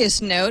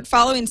serious note,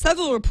 following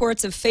several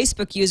reports of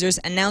Facebook users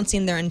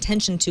announcing their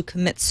intention to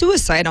commit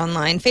suicide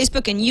online,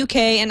 Facebook and UK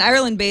and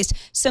Ireland-based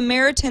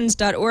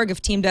Samaritans.org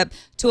have teamed up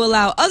to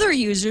allow other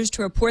users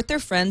to report their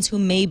friends who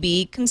may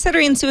be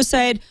considering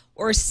suicide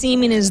or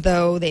seeming as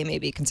though they may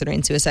be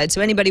considering suicide. So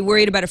anybody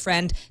worried about a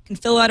friend can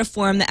fill out a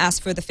form that asks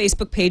for the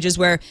Facebook pages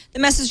where the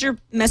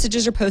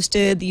messages are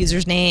posted, the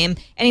user's name,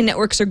 any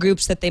networks or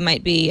groups that they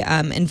might be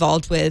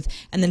involved with,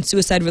 and then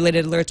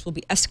suicide-related alerts will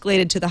be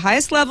escalated to the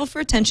highest level for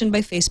attention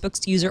by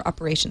Facebook's user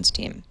operations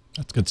team.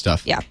 That's good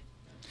stuff. Yeah.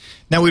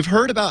 Now, we've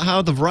heard about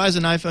how the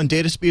Verizon iPhone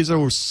data speeds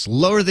are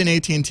slower than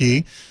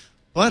AT&T.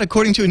 But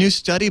according to a new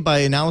study by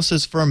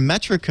analysis firm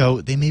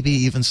Metrico, they may be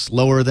even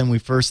slower than we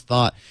first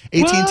thought.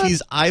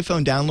 AT&T's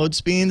iPhone download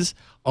speeds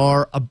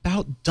are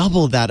about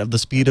double that of the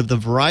speed of the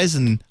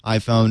Verizon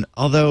iPhone.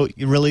 Although,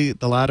 really,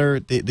 the latter,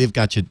 they've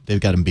got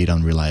them beat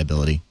on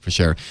reliability for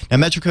sure. Now,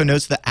 Metrico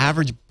notes the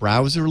average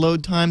browser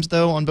load times,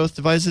 though, on both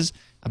devices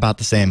about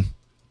the same.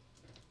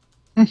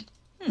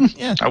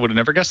 Yeah, I would have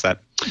never guessed that.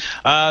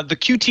 The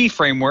QT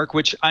framework,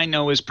 which I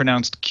know is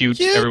pronounced cute.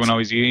 Everyone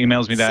always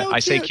emails me that. So I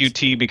say cute.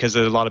 QT because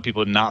there's a lot of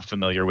people not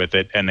familiar with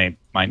it, and they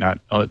might not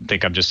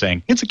think I'm just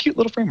saying it's a cute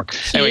little framework.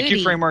 Anyway,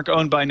 Qt framework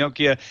owned by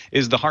Nokia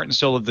is the heart and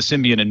soul of the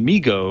Symbian and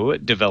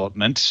MeeGo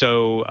development.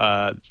 So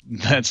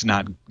that's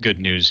not good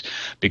news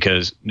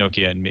because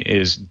Nokia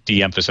is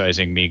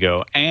de-emphasizing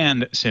MeeGo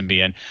and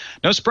Symbian.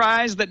 No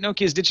surprise that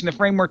Nokia is ditching the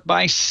framework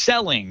by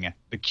selling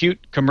the Qt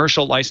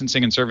commercial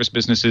licensing and service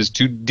businesses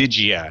to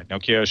Digia.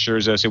 Nokia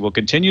assures us it will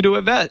continue to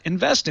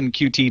invest in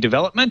Qt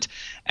development,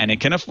 and it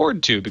can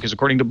afford to because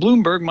according to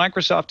Bloomberg,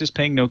 Microsoft is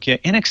paying Nokia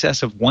in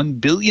excess of $1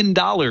 billion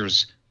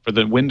for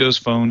the Windows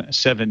Phone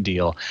 7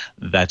 deal.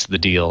 That's the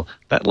deal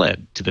that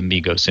led to the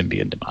MeeGo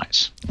Symbian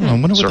demise. I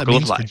wonder what Circle that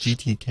means of for life.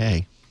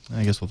 GTK.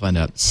 I guess we'll find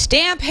out.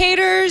 Stamp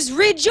haters,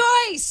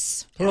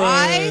 rejoice!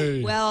 Why?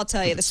 Hooray. Well, I'll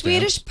tell you. The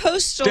Swedish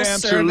Postal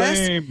Stamps are Service.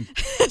 lame.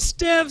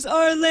 Stamps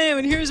are lame,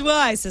 and here's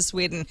why, says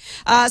Sweden.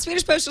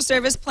 Swedish Postal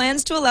Service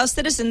plans to allow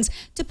citizens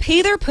to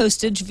pay their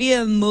postage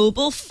via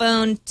mobile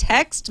phone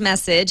text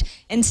message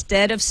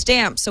instead of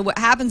stamps. So what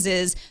happens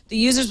is the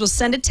users will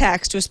send a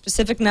text to a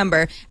specific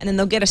number, and then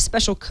they'll get a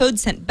special code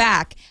sent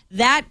back.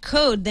 That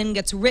code then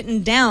gets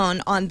written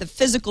down on the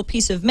physical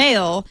piece of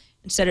mail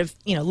instead of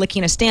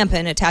licking a stamp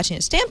and attaching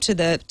a stamp to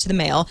the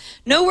mail.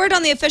 No word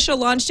on the official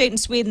launch date in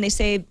Sweden. They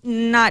say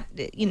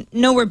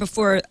nowhere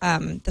before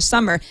the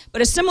summer.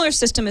 But a similar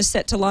system is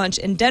set to launch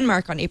in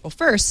Denmark on April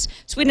 1st.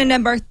 Sweden and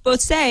Denmark both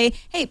say,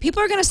 hey,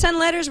 people are going to send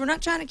letters. We're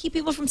not trying to keep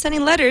people from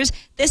sending letters.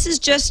 This is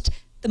just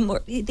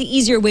the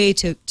easier way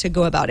to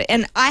go about it.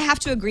 And I have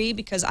to agree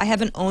because I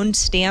haven't owned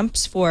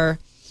stamps for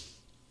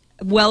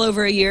well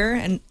over a year,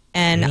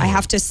 and I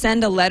have to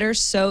send a letter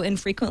so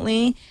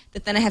infrequently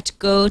that then I have to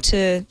go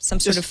to some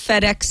sort of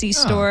FedEx-y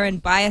store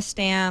and buy a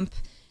stamp.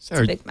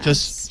 Sarah, it's a big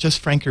mess. just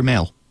frank your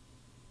mail.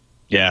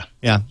 Yeah.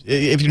 Yeah,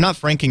 if you're not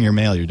franking your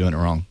mail, you're doing it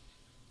wrong.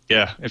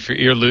 Yeah, if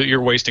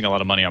you're wasting a lot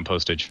of money on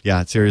postage.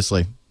 Yeah,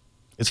 seriously.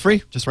 It's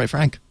free. Just write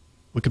frank.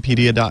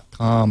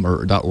 Wikipedia.com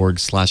or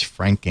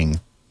 .org/franking.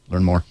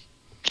 Learn more.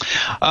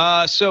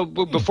 So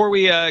before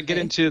we get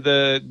into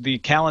the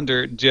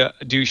calendar,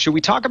 should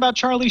we talk about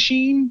Charlie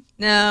Sheen?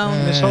 No,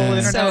 This whole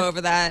internet? so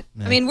over that.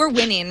 I mean, we're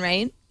winning,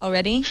 right?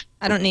 Already?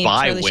 I don't need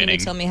By Charlie Sheen winning.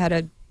 to tell me how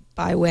to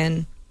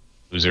win.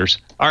 Losers.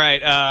 All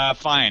right,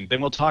 fine. Then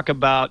we'll talk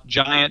about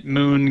giant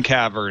moon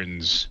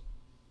caverns.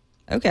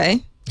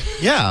 Okay.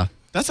 Yeah,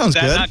 that sounds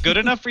Is that good. not good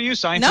enough for you, No,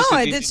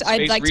 scientists?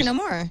 I'd like to know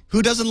more.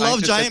 Who doesn't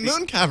love Scientists giant at the-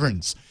 moon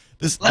caverns?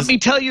 Let me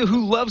tell you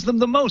who loves them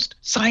the most.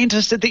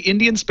 Scientists at the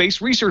Indian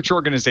Space Research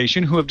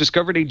Organization who have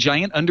discovered a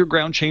giant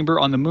underground chamber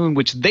on the moon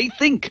which they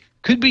think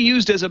could be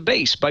used as a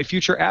base by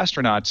future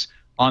astronauts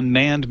on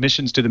manned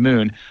missions to the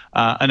moon.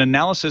 An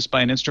analysis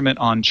by an instrument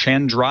on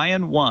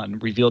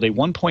Chandrayaan-1 revealed a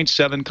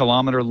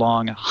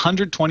 1.7-kilometer-long,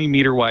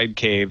 120-meter-wide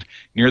cave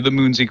near the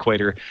moon's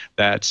equator.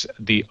 That's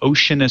the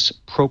Oceanus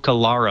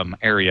Procellarum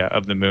area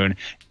of the moon.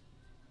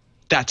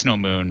 That's no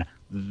moon.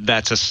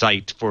 That's a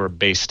site for a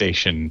base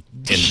station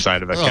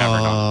inside of a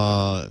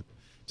cavern.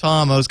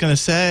 Tom, I was going to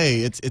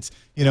say it's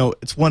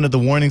one of the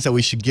warnings that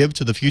we should give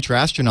to the future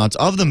astronauts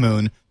of the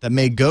moon that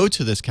may go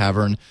to this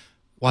cavern.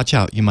 Watch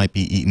out, you might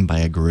be eaten by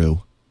a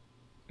grue.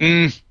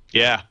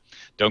 Yeah,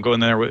 don't go in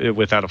there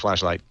without a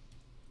flashlight.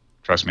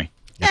 Trust me.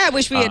 Yeah, I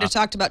wish we had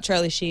talked about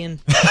Charlie Sheen.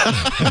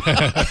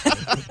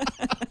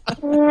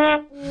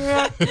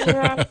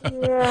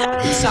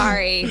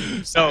 Sorry.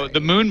 So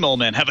the moon mole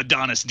men have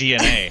Adonis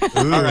DNA.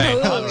 All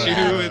right.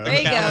 There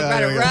you go.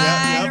 Got it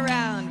right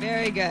around.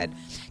 Very good.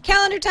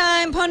 Calendar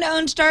time. Pwn to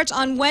Own starts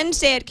on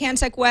Wednesday at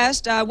CanSec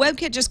West.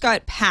 WebKit just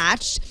got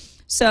patched,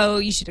 so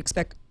you should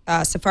expect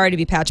Safari to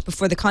be patched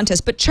before the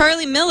contest. But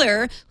Charlie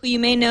Miller, who you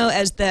may know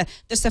as the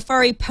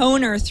Safari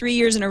Pwner 3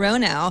 years in a row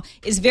now,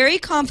 is very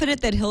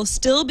confident that he'll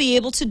still be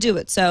able to do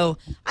it. So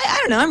I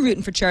don't know. I'm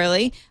rooting for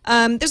Charlie.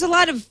 There's a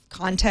lot of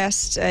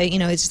contests.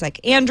 It's just like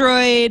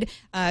Android.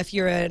 If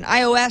you're an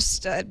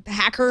iOS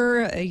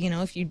hacker,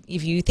 if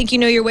you think you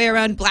know your way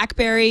around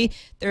BlackBerry,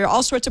 there are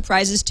all sorts of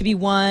prizes to be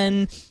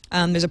won.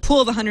 There's a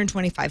pool of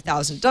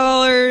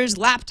 $125,000,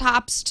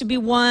 laptops to be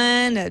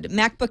won, a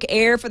MacBook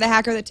Air for the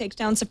hacker that takes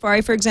down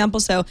Safari, for example.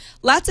 So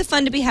lots of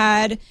fun to be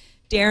had.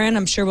 Darren,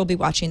 I'm sure we'll be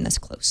watching this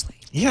closely.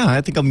 Yeah,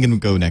 I think I'm going to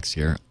go next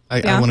year.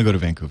 I want to go to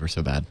Vancouver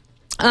so bad.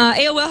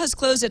 AOL has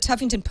closed its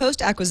Huffington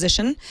Post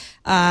acquisition.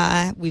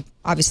 We've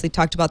obviously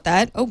talked about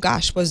that. Oh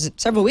gosh, was it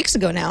several weeks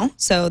ago now?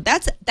 So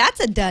that's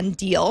a done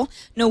deal.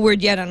 No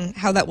word yet on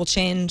how that will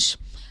change.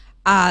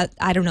 I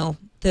don't know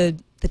the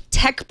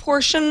tech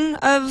portion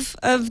of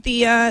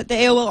the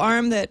AOL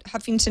arm that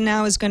Huffington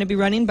now is going to be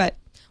running, but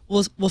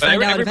we'll But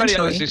find out everybody eventually.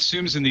 always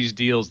assumes in these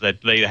deals that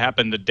they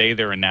happen the day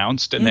they're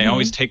announced, and they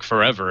always take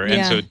forever. And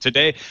Yeah. so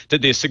today,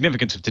 the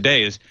significance of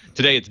today is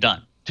today it's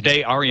done.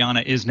 Today,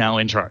 Ariana is now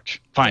in charge.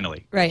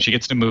 Finally, Right. She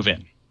gets to move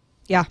in.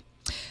 Yeah.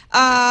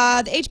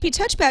 The HP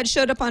touchpad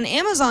showed up on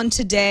Amazon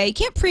today. You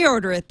can't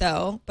pre-order it,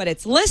 though, but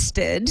it's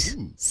listed.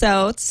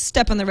 So it's a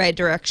step in the right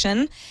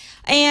direction.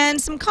 And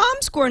some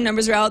ComScore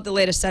numbers are out, the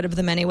latest set of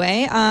them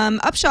anyway.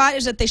 Upshot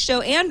is that they show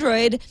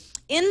Android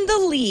in the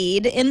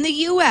lead in the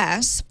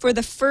U.S. for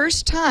the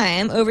first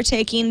time,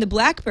 overtaking the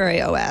BlackBerry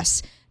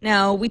OS.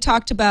 Now, we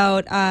talked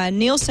about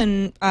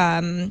Nielsen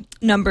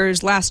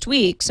numbers last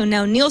week. So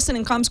now Nielsen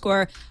and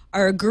ComScore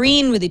are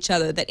agreeing with each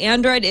other that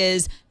Android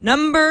is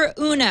number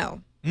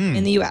uno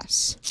in the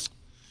U.S.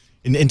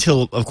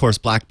 Until, of course,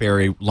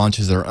 BlackBerry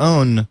launches their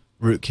own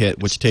rootkit,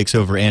 which takes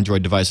over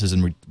Android devices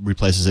and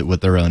replaces it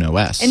with their own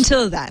OS.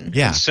 Until then.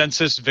 Yeah.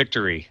 Consensus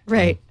victory.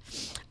 Right.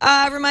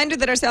 Reminder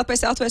that our South by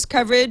Southwest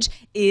coverage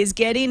is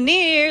getting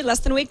near. Less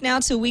than a week now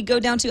till we go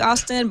down to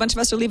Austin. A bunch of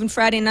us are leaving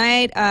Friday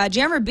night.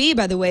 Jammer B,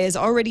 by the way, is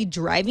already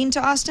driving to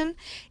Austin,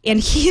 and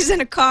he's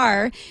in a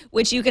car,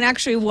 which you can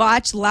actually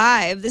watch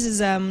live. This is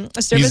a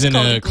service He's in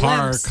called a car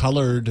Glimpse.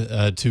 colored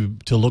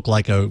to look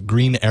like a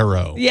green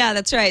arrow. Yeah,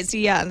 that's right. So,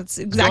 yeah, that's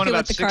Going exactly about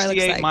what the car looks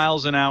 68 like.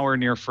 miles an hour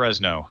near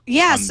Fresno.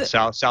 Yeah,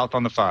 on south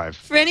on the 5.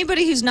 For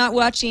anybody who's not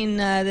watching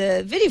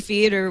the video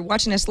feed or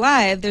watching us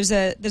live, there's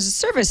a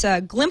service,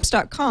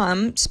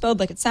 glimpse.com, spelled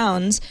like it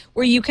sounds,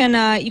 where you can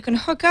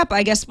hook up.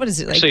 I guess what is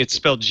it like? Actually, it's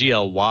spelled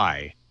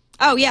GLY.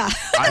 Oh yeah,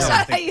 I don't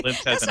not think how you- Glimpse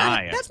has that's an not-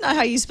 I in it. That's not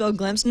how you spell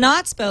glimpse.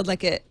 Not spelled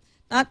like it.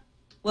 Not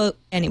well.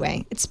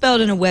 Anyway, it's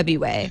spelled in a webby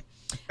way.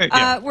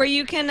 Yeah. Where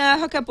you can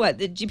hook up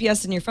the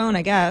GPS in your phone,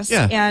 I guess.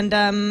 Yeah.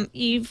 And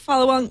you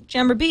follow on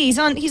Jammer B. He's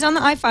on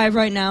the I-5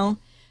 right now,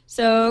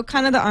 so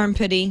kind of the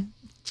armpity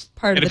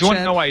part And of if the you want to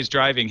trip. know why he's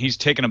driving, he's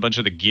taking a bunch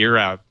of the gear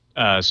out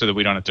so that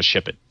we don't have to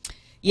ship it.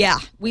 Yeah,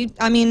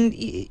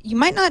 you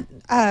might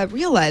not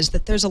realize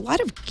that there's a lot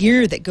of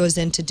gear that goes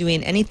into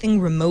doing anything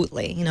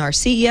remotely. You know, our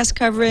CES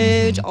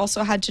coverage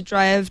also had to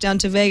drive down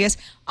to Vegas.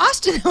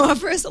 Austin,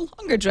 however, is a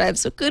longer drive,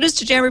 so kudos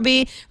to Jammer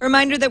B.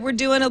 Reminder that we're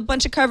doing a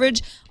bunch of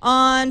coverage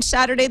on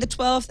Saturday the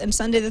 12th and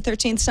Sunday the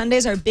 13th.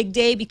 Sunday's our big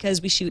day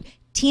because we shoot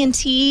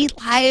TNT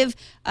live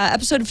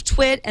episode of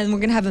Twit, and we're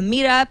going to have a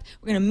meetup.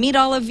 We're going to meet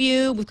all of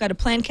you. We've got a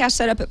Plancast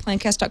set up at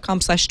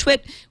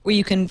plancast.com/twit where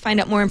you can find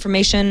out more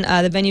information.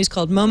 The venue's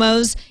called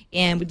Momo's,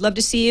 and we'd love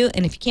to see you.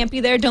 And if you can't be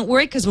there, don't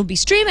worry, because we'll be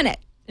streaming it.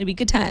 It'll be a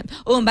good time.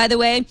 Oh, and by the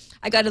way,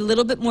 I got a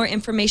little bit more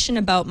information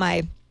about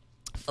my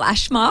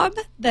flash mob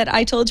that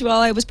I told you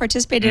all I was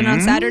participating in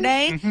on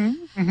Saturday.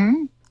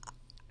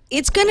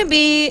 It's going to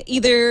be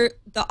either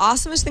the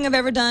awesomest thing I've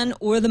ever done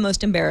or the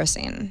most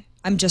embarrassing.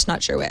 I'm just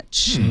not sure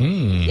which.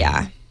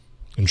 Yeah.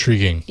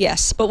 Intriguing.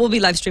 Yes, but we'll be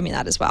live streaming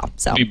that as well.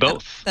 So Be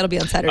both. That'll be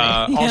on Saturday.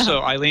 Yeah.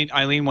 Also,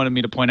 Eileen wanted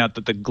me to point out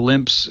that the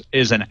Glimpse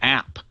is an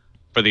app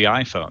for the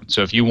iPhone.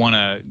 So if you want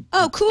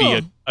to Cool.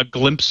 be a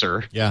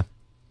glimpser, Yeah. and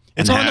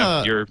It's on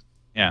have your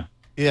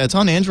yeah, it's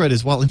on Android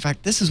as well. In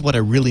fact, this is what I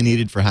really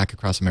needed for Hack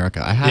Across America.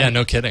 Yeah,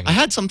 no kidding. I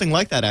had something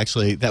like that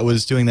actually that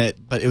was doing that,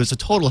 but it was a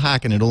total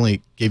hack, and it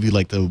only gave you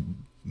like the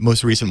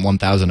most recent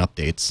 1,000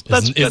 updates.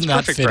 That's Isn't that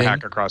perfect for fitting?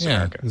 Hack Across Yeah,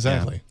 America.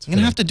 Exactly. It's I'm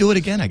gonna have fitting. to do it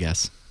again, I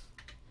guess.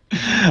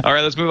 All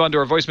right, let's move on to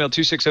our voicemail.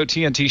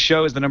 260-TNT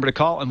show is the number to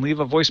call and leave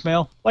a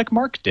voicemail like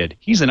Mark did.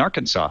 He's in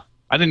Arkansas.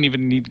 I didn't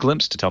even need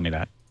Glimpse to tell me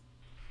that.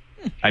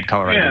 I'd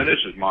call right Yeah, now. this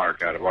is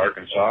Mark out of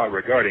Arkansas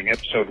regarding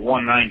episode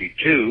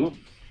 192.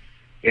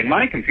 In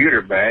my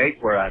computer bag,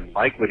 where I'm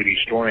likely to be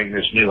storing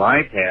this new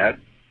iPad,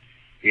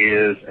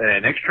 is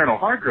an external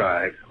hard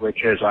drive,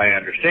 which, as I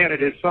understand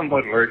it, is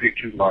somewhat allergic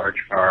to large,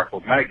 powerful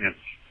magnets,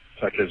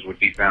 such as would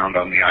be found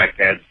on the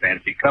iPad's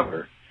fancy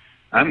cover.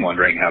 I'm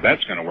wondering how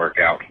that's going to work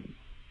out.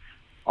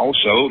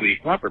 Also, the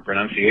proper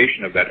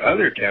pronunciation of that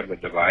other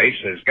tablet device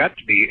has got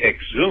to be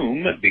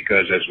Exum,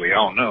 because, as we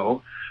all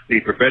know, the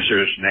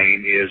professor's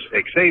name is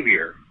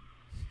Xavier.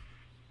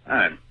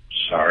 I'm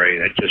sorry,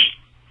 that just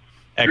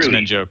X-Men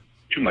really joke.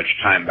 too much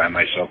time by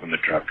myself in the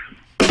truck.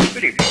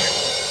 Good evening.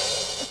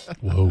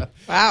 Whoa.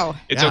 Wow.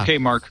 It's Yeah. okay,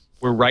 Mark.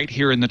 We're right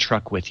here in the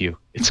truck with you.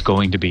 It's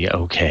going to be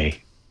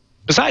okay.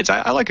 Besides,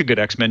 I like a good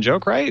X-Men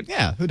joke, right?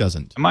 Yeah, who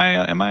doesn't? Am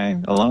I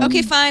alone?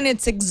 Okay, fine.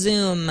 It's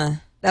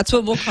Exum. That's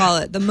what we'll call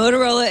it. The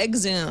Motorola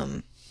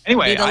Exum.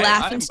 Anyway, Be the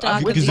laughing stock I'm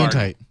of with the you, Zoom Mark.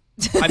 tight.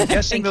 I'm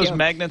guessing Thank those you.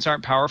 magnets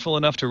aren't powerful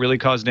enough to really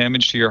cause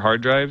damage to your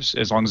hard drives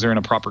as long as they're in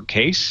a proper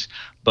case,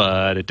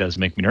 but it does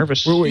make me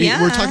nervous. We're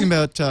Yeah. talking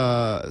about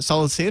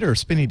solid state or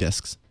spinny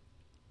disks.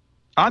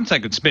 I'm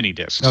thinking spinny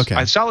disks.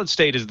 Okay. Solid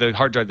state is the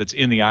hard drive that's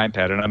in the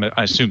iPad, and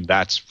I assume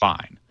that's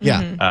fine.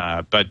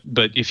 Yeah. But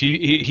if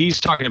he's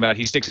talking about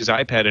he sticks his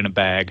iPad in a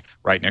bag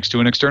right next to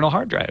an external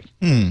hard drive.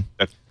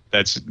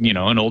 That's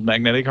an old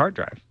magnetic hard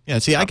drive. Yeah,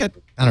 see, I don't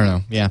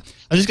know. Yeah.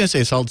 I'm just going to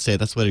say solid state.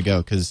 That's the way to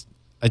go, because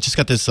I just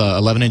got this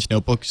 11-inch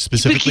notebook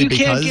specifically But you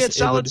because can't get it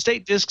solid would-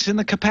 state disks in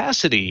the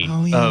capacity.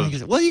 Oh, yeah. I of,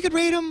 guess- well, you could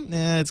rate them.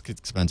 Yeah, it's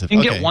expensive. you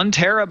can Okay. get 1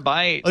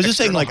 terabyte. I was just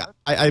saying, external like,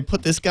 hard- I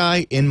put this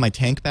guy in my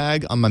tank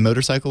bag on my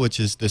motorcycle, which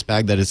is this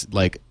bag that is,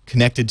 like,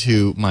 connected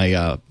to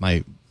my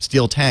my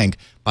steel tank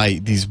by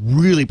these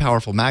really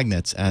powerful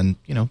magnets, and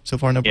so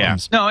far no Yeah.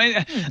 problems. No,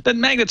 the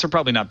magnets are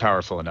probably not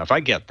powerful enough. I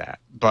get that,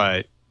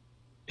 but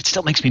it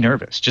still makes me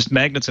nervous. Just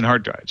magnets and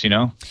hard drives,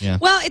 Yeah.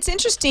 Well, it's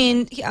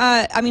interesting.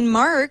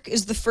 Mark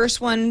is the first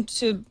one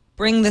to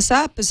bring this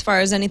up as far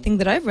as anything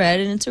that I've read,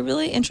 and it's a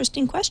really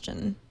interesting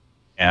question.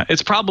 Yeah,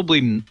 it's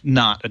probably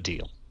not a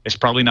deal. It's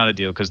probably not a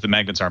deal because the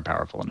magnets aren't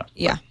powerful enough.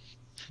 Yeah.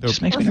 They were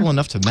powerful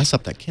enough to mess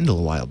up that Kindle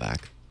a while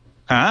back.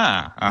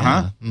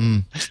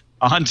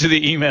 On to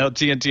the email,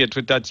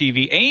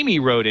 tnt@twit.tv. Amy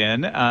wrote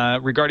in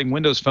regarding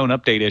Windows Phone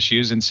update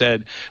issues and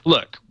said,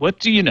 look, what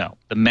do you know?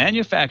 The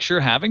manufacturer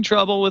having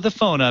trouble with a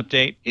phone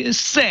update is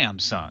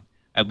Samsung.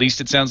 At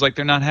least it sounds like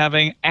they're not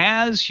having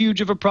as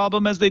huge of a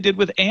problem as they did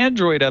with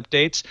Android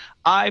updates.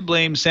 I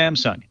blame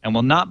Samsung and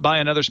will not buy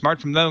another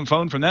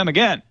phone from them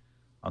again.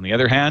 On the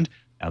other hand,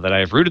 now that I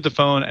have rooted the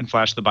phone and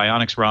flashed the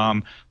Bionics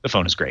ROM, the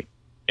phone is great,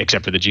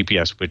 except for the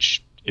GPS,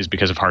 which is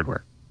because of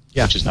hardware.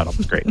 Yeah. Which is not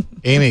always great.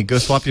 Amy, go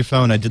swap your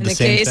phone. I did the same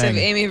thing. In the case of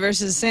Amy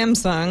versus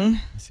Samsung.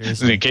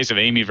 Seriously. In the case of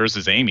Amy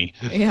versus Amy.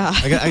 Yeah.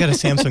 I got a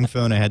Samsung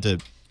phone. I had to,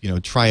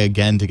 try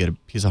again to get a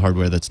piece of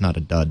hardware that's not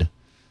a dud.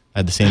 I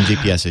had the same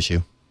GPS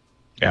issue.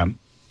 Yeah.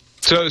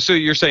 So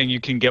you're saying you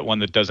can get one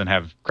that doesn't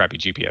have crappy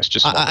GPS?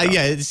 Just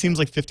yeah. It seems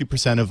like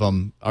 50% of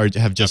them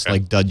have just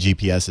like dud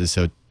GPSs.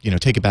 So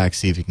take it back,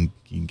 see if you can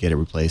get it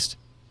replaced.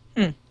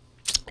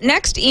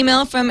 Next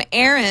email from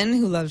Aaron,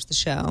 who loves the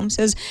show,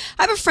 says,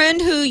 I have a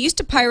friend who used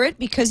to pirate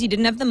because he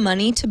didn't have the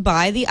money to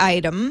buy the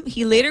item.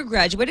 He later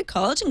graduated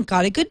college and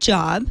got a good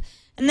job,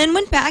 and then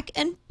went back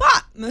and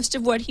bought most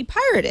of what he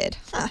pirated.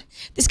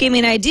 This gave me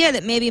an idea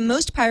that maybe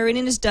most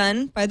pirating is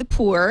done by the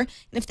poor, and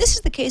if this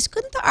is the case,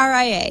 couldn't the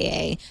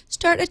RIAA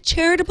start a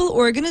charitable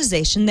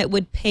organization that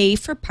would pay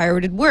for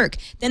pirated work?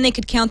 Then they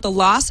could count the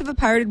loss of a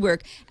pirated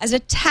work as a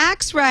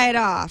tax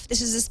write-off.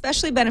 This is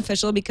especially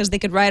beneficial because they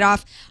could write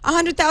off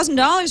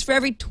 $100,000 for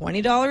every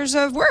 $20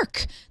 of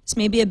work. This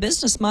may be a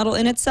business model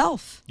in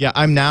itself. Yeah,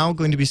 I'm now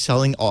going to be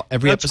selling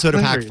every episode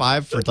of Hack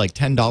 5 for like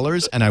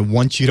 $10, and I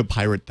want you to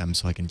pirate them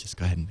so I can just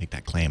go ahead and make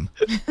that claim.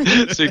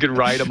 So you can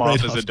write them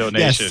off as a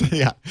donation. Yes,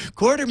 yeah.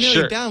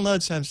 250,000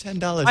 downloads times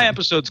 $10. My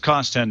episodes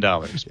cost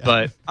 $10,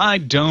 but I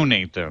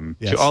donate them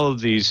to all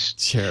of these.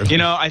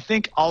 I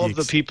think all of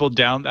the people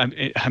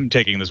I'm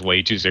taking this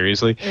way too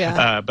seriously,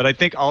 but I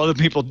think all of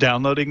the people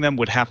downloading them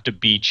would have to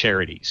be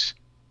charities.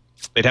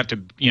 They'd have to,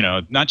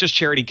 not just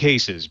charity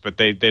cases, but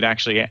they'd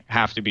actually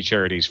have to be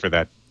charities for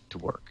that to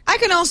work. I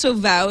can also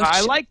vouch.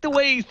 I like the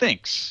way he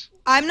thinks.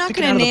 I'm not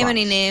going to name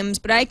any names,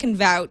 but I can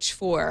vouch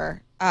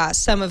for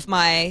some of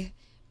my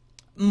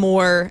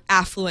more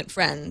affluent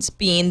friends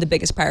being the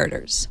biggest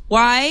pirators.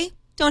 Why?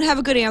 Don't have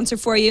a good answer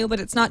for you, but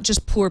it's not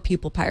just poor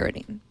people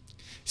pirating.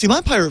 See,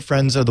 my pirate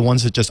friends are the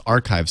ones that just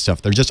archive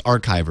stuff. They're just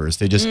archivers.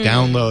 They just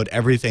download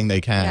everything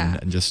they can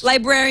and just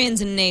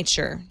librarians in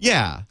nature.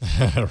 Yeah,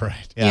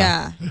 right.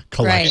 Yeah,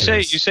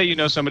 Collectors. You say you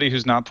know somebody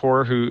who's not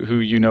poor who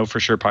you know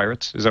for sure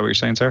pirates. Is that what you're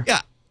saying, Sarah?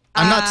 Yeah,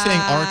 I'm not saying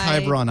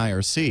archiver on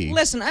IRC.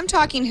 Listen, I'm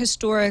talking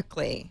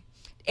historically.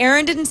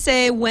 Aaron didn't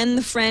say when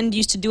the friend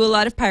used to do a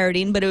lot of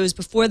pirating, but it was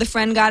before the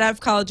friend got out of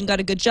college and got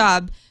a good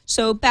job.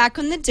 So back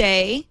in the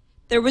day,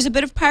 there was a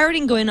bit of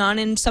pirating going on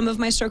in some of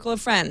my circle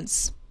of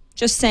friends.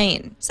 Just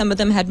saying. Some of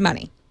them had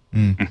money.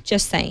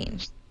 Just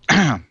saying.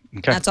 Okay.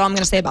 That's all I'm going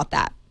to say about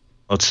that.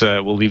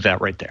 We'll leave that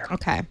right there.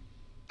 Okay.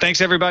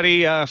 Thanks,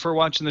 everybody, for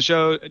watching the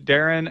show.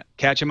 Darren,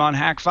 catch him on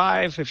Hack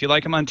 5. If you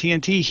like him on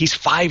TNT, he's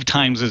 5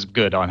 times as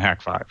good on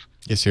Hack 5.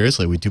 Yeah,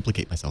 seriously, we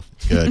duplicate myself.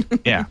 It's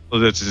good. Yeah, well,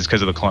 that's just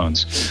because of the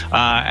clones.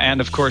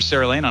 And, of course,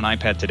 Sarah Lane on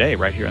iPad Today,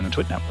 right here on the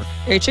Twit Network.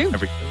 Very true.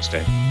 Every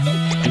Thursday.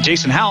 And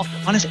Jason Howell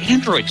on his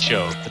Android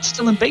show. That's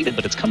still in beta,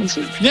 but it's coming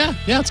soon. Yeah,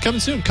 it's coming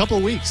soon. Couple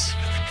of weeks.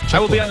 I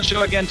will be on the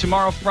show again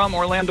tomorrow from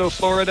Orlando,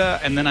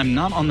 Florida, and then I'm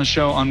not on the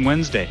show on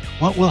Wednesday.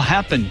 What will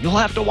happen? You'll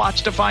have to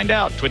watch to find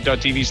out.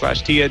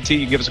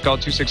 Twit.tv/TNT. Give us a call,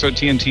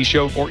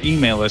 260-TNT-SHOW, or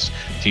email us,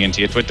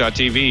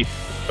 TNT@twit.tv.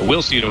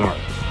 We'll see you tomorrow.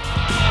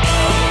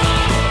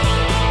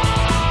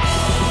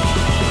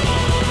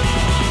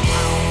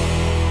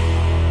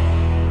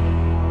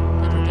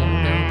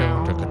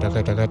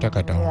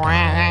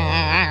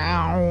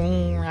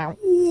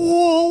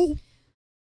 Whoa.